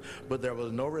Jesus, but there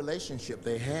was no relationship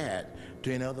they had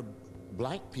to any other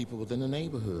black people within the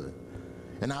neighborhood.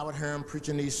 And I would hear them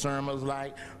preaching these sermons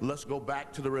like, let's go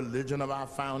back to the religion of our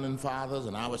founding fathers.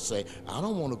 And I would say, I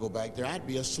don't want to go back there. I'd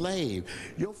be a slave.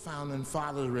 Your founding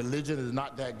fathers' religion is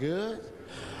not that good.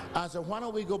 I said, why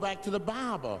don't we go back to the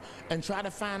Bible and try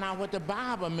to find out what the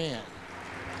Bible meant?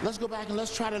 Let's go back and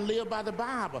let's try to live by the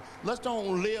Bible. Let's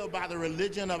don't live by the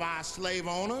religion of our slave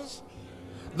owners.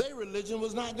 Their religion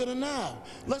was not good enough.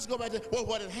 Let's go back to, well,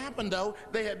 what had happened though,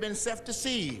 they had been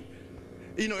self-deceived.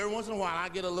 You know, every once in a while I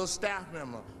get a little staff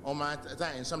member on my thing,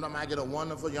 and sometimes I get a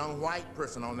wonderful young white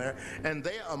person on there, and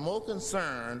they are more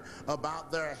concerned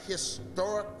about their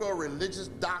historical religious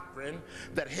doctrine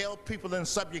that held people in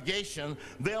subjugation.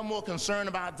 They're more concerned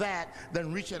about that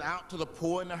than reaching out to the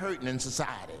poor and the hurting in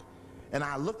society. And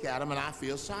I look at them and I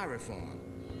feel sorry for them.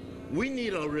 We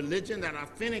need a religion that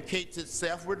authenticates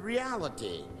itself with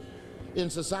reality in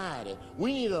society.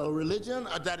 We need a religion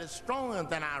that is stronger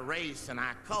than our race and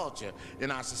our culture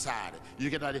in our society. You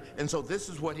get that? And so this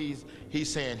is what he's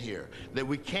saying here, that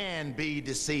we can be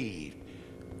deceived.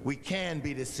 We can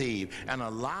be deceived. And a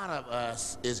lot of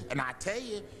us is, and I tell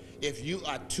you, if you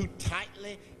are too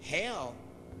tightly held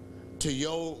to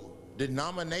your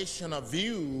denomination of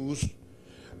views,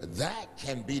 that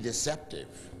can be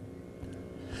deceptive.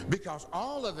 Because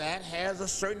all of that has a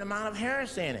certain amount of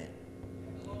heresy in it.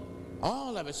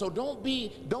 All of it. So don't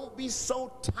be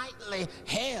so tightly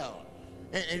held.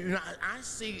 And I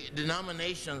see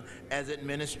denominations as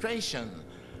administration.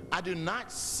 I do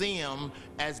not see them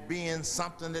as being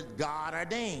something that God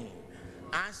ordained.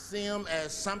 I see them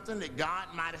as something that God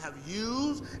might have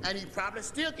used, and he probably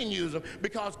still can use them,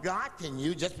 because God can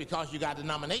use. Just because you got a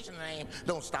denomination name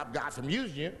don't stop God from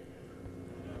using you.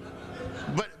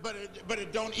 But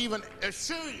it don't even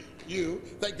assure you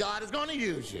that God is going to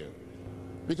use you.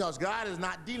 Because God is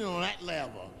not dealing on that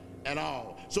level at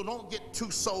all. So don't get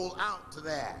too sold out to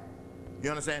that.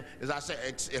 You understand? As I say,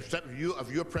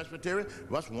 if you're Presbyterian,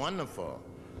 that's wonderful.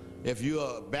 If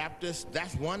you're a Baptist,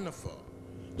 that's wonderful.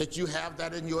 That you have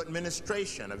that in your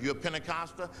administration. If you're a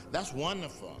Pentecostal, that's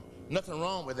wonderful. Nothing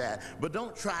wrong with that. But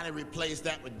don't try to replace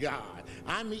that with God.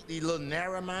 I meet these little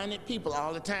narrow-minded people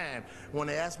all the time. When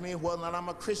they ask me whether or not I'm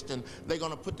a Christian, they're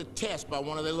going to put the test by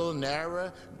one of their little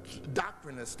narrow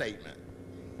doctrinal statements.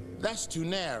 That's too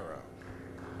narrow.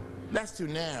 That's too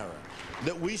narrow.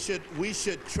 That we should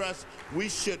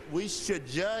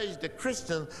judge the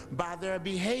Christians by their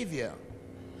behavior.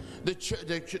 The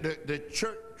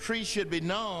church tree should be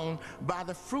known by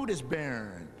the fruit it's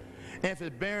bearing. And if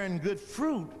it's bearing good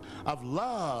fruit of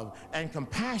love and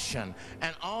compassion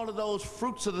and all of those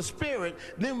fruits of the Spirit,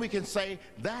 then we can say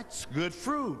that's good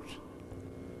fruit.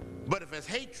 But if it's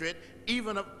hatred,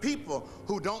 even of people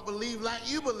who don't believe like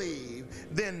you believe,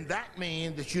 then that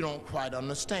means that you don't quite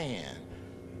understand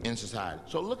in society.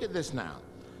 So look at this now.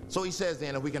 So he says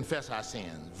then, if we confess our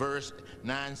sins, verse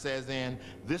 9 says then,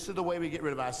 this is the way we get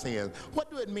rid of our sins.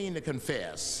 What do it mean to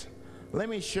confess? Let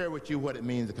me share with you what it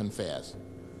means to confess.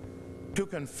 To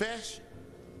confess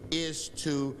is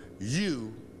to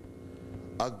you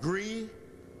agree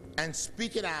and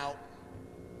speak it out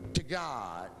to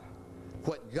God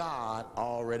what God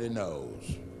already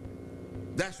knows.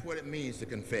 That's what it means to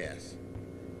confess.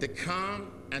 To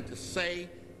come and to say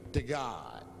to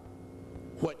God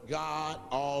what God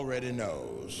already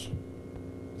knows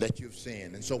that you've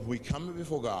sinned. And so we come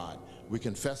before God, we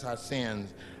confess our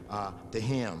sins to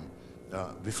him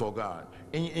before God.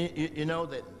 And you know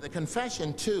that the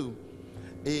confession too,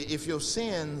 if your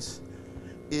sins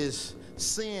is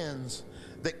sins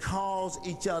that cause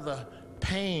each other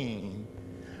pain,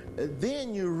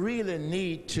 then you really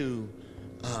need to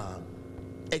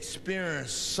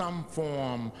experience some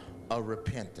form of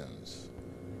repentance.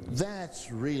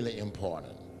 That's really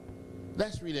important.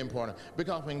 That's really important,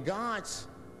 because when God's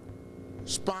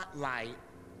spotlight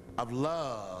of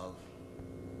love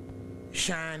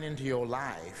shine into your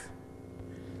life,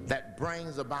 that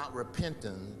brings about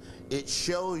repentance, it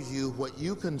shows you what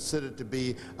you consider to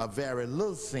be a very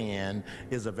little sin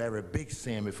is a very big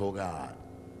sin before God.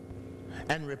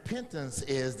 And repentance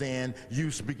is then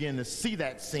you begin to see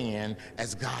that sin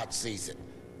as God sees it.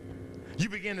 You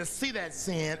begin to see that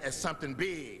sin as something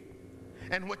big.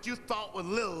 And what you thought was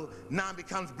little now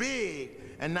becomes big.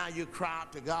 And now you cry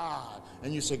out to God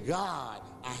and you say, God,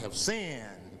 I have sinned.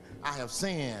 I have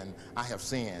sinned. I have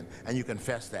sinned. And you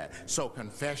confess that. So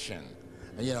confession.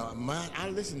 You know, I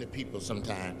listen to people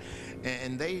sometimes,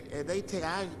 and they take,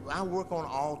 I work on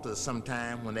altars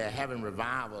sometimes when they're having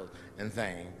revivals and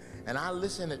things, and I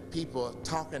listen to people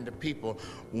talking to people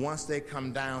once they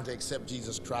come down to accept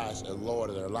Jesus Christ as Lord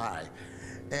of their life.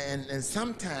 And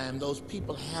sometimes those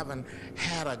people haven't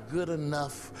had a good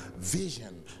enough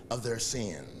vision of their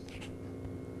sin.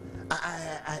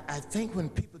 I think when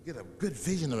people get a good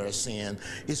vision of their sin,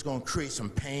 it's going to create some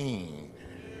pain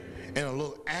and a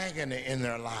little agony in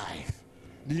their life.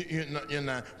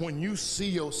 When you see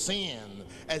your sin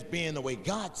as being the way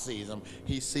God sees them,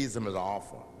 he sees them as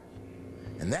awful.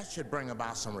 And that should bring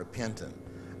about some repentance.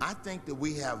 I think that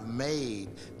we have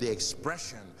made the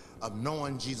expression of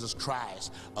knowing Jesus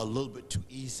Christ a little bit too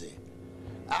easy.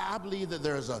 I believe that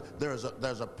there's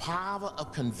a power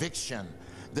of conviction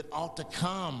that ought to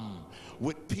come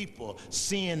with people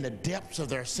seeing the depths of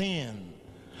their sin.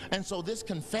 And so this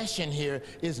confession here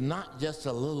is not just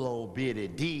a little old bitty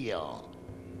deal.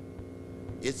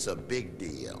 It's a big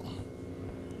deal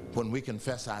when we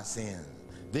confess our sins.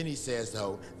 Then he says,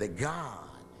 though, that God,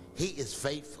 he is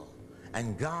faithful,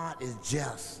 and God is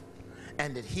just,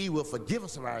 and that he will forgive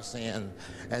us of our sins,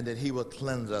 and that he will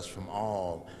cleanse us from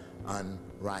all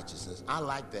unrighteousness. I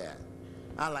like that.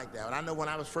 I like that. And I know when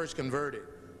I was first converted,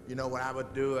 you know what I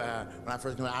would do when I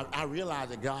first converted, I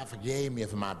realized that God forgave me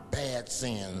for my bad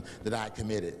sin that I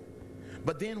committed.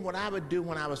 But then what I would do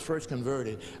when I was first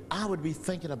converted, I would be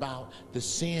thinking about the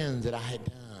sins that I had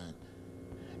done.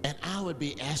 And I would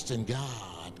be asking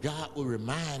God would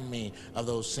remind me of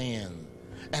those sins.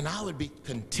 And I would be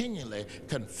continually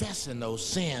confessing those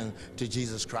sins to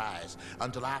Jesus Christ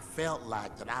until I felt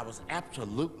like that I was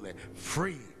absolutely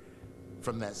free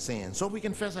from that sin. So if we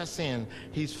confess our sin,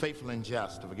 he's faithful and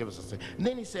just to forgive us our sin. And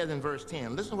then he says in verse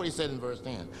 10, listen to what he said in verse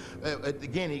 10.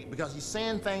 Again, because he's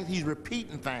saying things, he's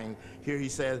repeating things. Here he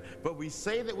says, but we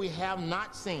say that we have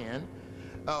not sinned.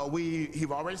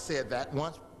 He've already said that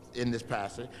once in this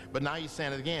passage, but now he's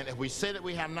saying it again. If we say that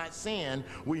we have not sinned,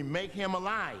 we make him a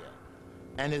liar,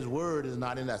 and his word is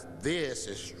not in us. This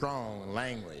is strong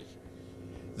language.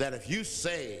 That if you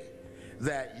say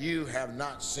that you have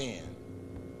not sinned,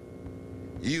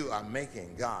 you are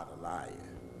making God a liar.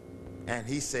 And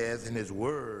he says, and his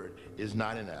word is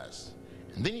not in us.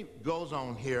 And then he goes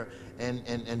on here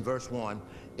in verse 1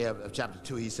 of chapter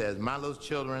 2, he says, my little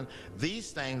children,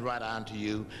 these things write I unto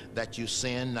you, that you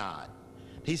sin not.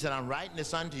 He said, I'm writing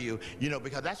this unto you,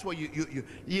 because that's where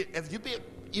you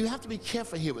have to be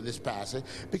careful here with this passage,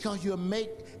 because you'll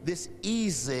make this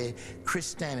easy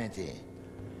Christianity.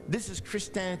 This is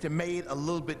Christianity made a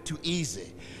little bit too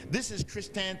easy. This is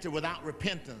Christianity without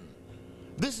repentance.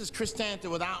 This is Christianity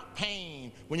without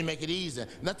pain when you make it easy. And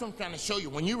that's what I'm trying to show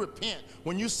you. When you repent,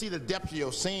 when you see the depth of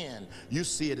your sin, you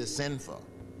see it as sinful.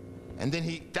 And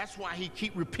then that's why he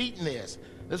keep repeating this.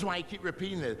 That's why he keep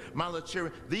repeating this. My little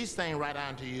children, these things write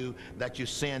unto you that you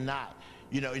sin not.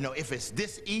 If it's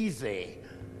this easy,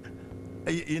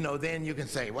 then you can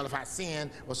say, well, if I sin,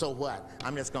 well, so what?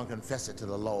 I'm just going to confess it to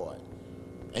the Lord.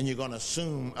 And you're going to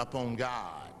assume upon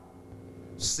God.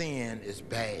 Sin is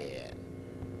bad.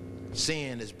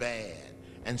 Sin is bad.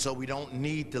 And so we don't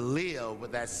need to live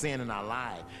with that sin in our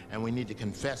life, and we need to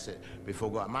confess it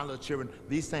before God. My little children,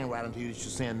 these things write unto you that you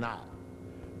sin not.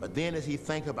 But then as he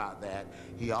think about that,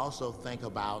 he also think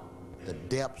about the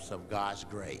depths of God's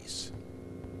grace.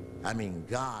 I mean,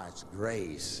 God's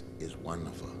grace is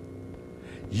wonderful.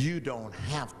 You don't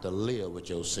have to live with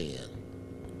your sin.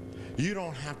 You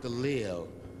don't have to live,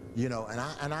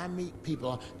 and I meet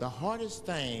people. The hardest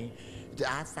thing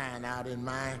that I find out in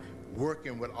my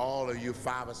working with all of you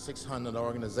 500 or 600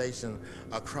 organizations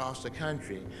across the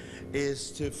country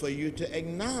is for you to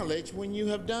acknowledge when you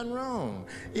have done wrong.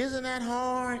 Isn't that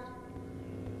hard?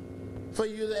 For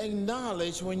you to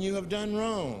acknowledge when you have done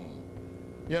wrong.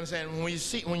 You understand?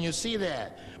 When you see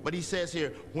that. But he says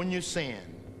here, when you sin,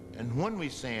 and when we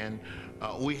sin,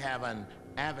 we have an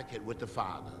advocate with the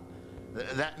Father.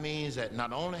 That means that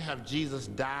not only have Jesus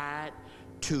died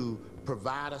to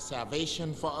provide a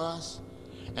salvation for us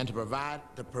and to provide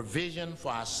the provision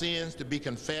for our sins to be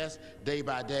confessed day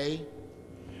by day.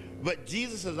 But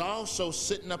Jesus is also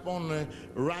sitting up on the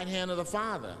right hand of the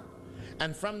Father.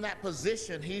 And from that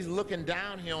position, he's looking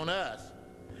down here on us.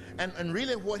 And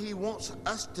really what he wants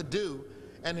us to do,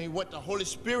 and what the Holy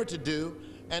Spirit to do,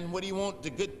 and what he wants the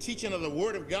good teaching of the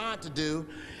Word of God to do,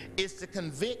 is to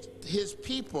convict his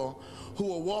people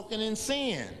who are walking in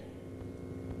sin.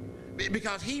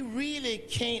 Because he really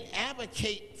can't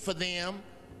advocate for them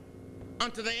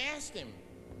until they ask him.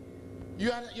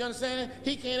 You understand?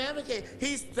 He can't advocate.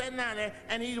 He's sitting down there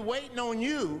and he's waiting on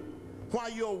you while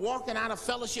you're walking out of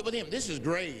fellowship with him. This is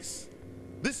grace.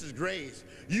 This is grace.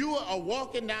 You are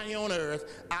walking down here on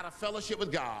earth out of fellowship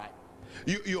with God.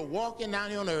 You're walking down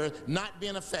here on earth not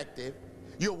being effective.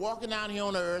 You're walking down here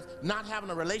on earth not having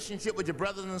a relationship with your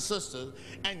brothers and sisters,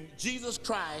 and Jesus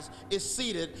Christ is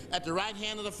seated at the right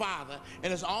hand of the Father,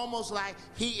 and it's almost like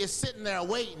he is sitting there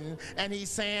waiting, and he's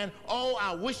saying, oh,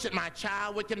 I wish that my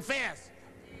child would confess.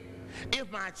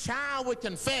 If my child would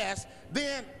confess,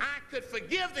 then I could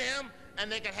forgive them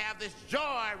and they could have this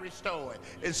joy restored.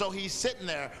 And so he's sitting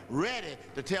there ready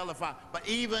to tell the Father. But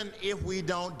even if we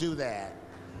don't do that,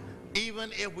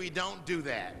 even if we don't do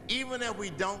that, even if we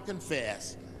don't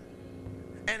confess,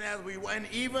 and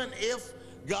even if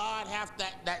God has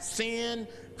that sin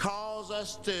cause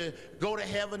us to go to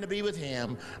heaven to be with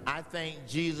him, I think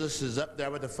Jesus is up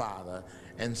there with the Father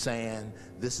and saying,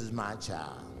 this is my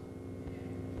child.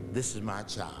 This is my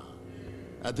child.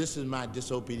 This is my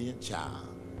disobedient child.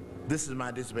 This is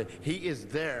my disobedient. He is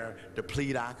there to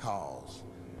plead our cause.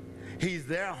 He's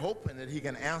there hoping that he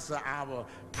can answer our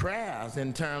prayers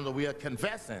in terms of we are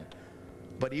confessing.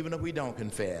 But even if we don't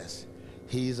confess,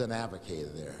 he's an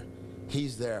advocate there.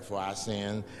 He's there for our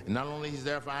sins. And not only he's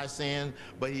there for our sins,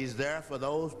 but he's there for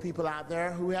those people out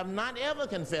there who have not ever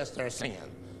confessed their sin.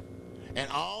 And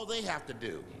all they have to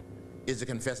do is to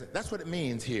confess it. That's what it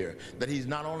means here, that he's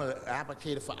not only an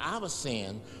advocate for our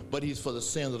sin, but he's for the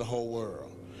sins of the whole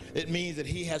world. It means that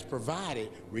he has provided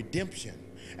redemption,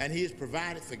 and he has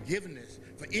provided forgiveness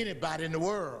for anybody in the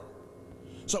world.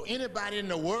 So anybody in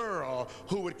the world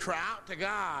who would cry out to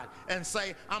God and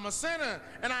say, I'm a sinner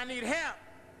and I need help,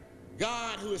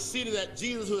 God who is seated at,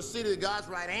 Jesus who is seated at God's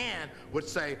right hand would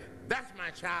say, that's my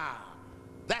child,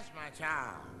 that's my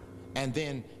child. And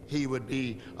then he would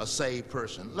be a saved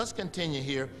person. Let's continue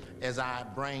here as I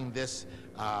bring this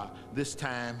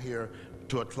time here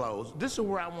to a close. This is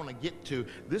where I want to get to.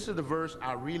 This is the verse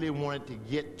I really wanted to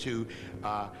get to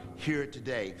here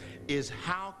today, is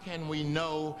how can we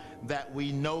know that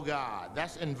we know God?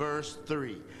 That's in verse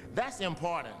 3. That's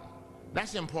important.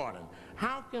 That's important.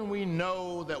 How can we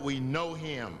know that we know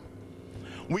him?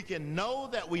 We can know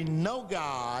that we know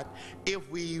God if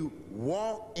we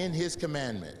walk in his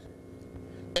commandment.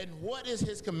 And what is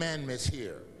his commandments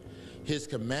here? His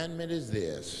commandment is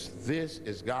this. This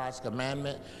is God's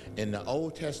commandment in the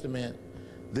Old Testament.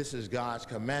 This is God's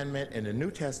commandment in the New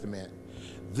Testament.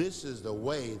 This is the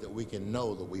way that we can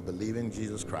know that we believe in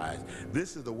Jesus Christ.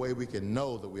 This is the way we can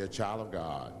know that we're a child of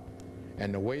God.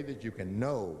 And the way that you can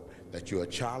know that you're a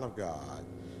child of God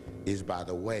is by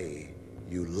the way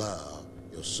you love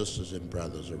your sisters and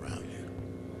brothers around you.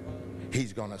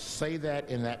 He's going to say that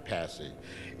in that passage.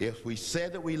 If we say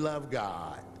that we love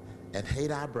God and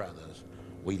hate our brothers,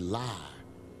 we lie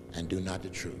and do not the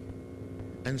truth.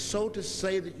 And so to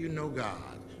say that you know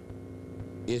God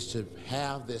is to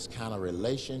have this kind of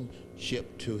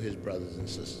relationship to his brothers and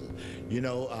sisters. You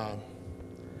know,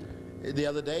 the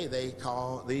other day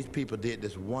these people did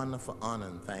this wonderful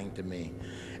honor thing to me.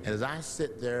 And as I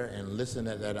sit there and listen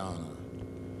to that honor,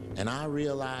 and I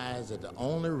realize that the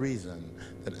only reason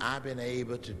that I've been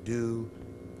able to do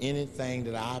anything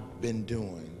that I've been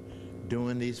doing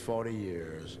these 40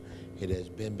 years, it has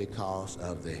been because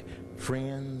of the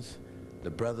friends, the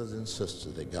brothers and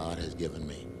sisters that God has given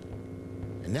me.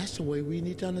 And that's the way we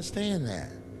need to understand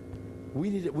that.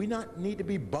 We not need to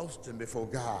be boasting before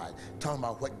God, talking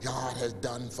about what God has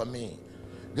done for me.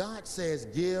 God says,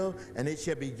 give, and it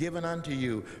shall be given unto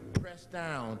you. Pressed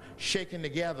down, shaken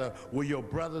together, will your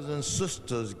brothers and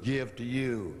sisters give to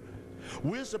you.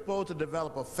 We're supposed to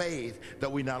develop a faith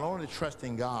that we not only trust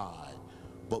in God,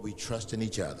 but we trust in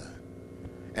each other.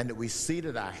 And that we see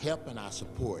that our help and our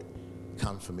support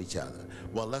comes from each other.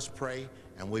 Well, let's pray,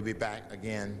 and we'll be back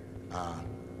again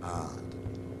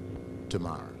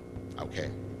tomorrow.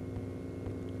 Okay?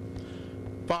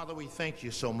 Father, we thank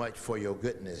you so much for your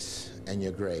goodness and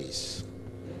your grace.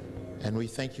 And we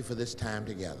thank you for this time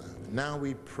together. Now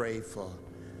we pray for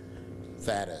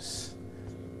Thaddeus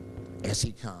as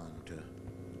he comes to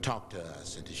talk to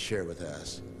us and to share with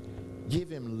us Give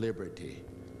him liberty.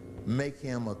 Make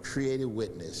him a creative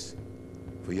witness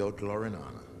for your glory and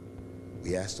honor.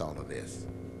 We ask all of this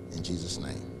in Jesus'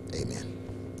 name. Amen.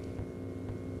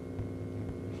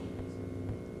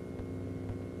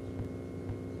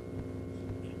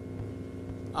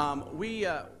 We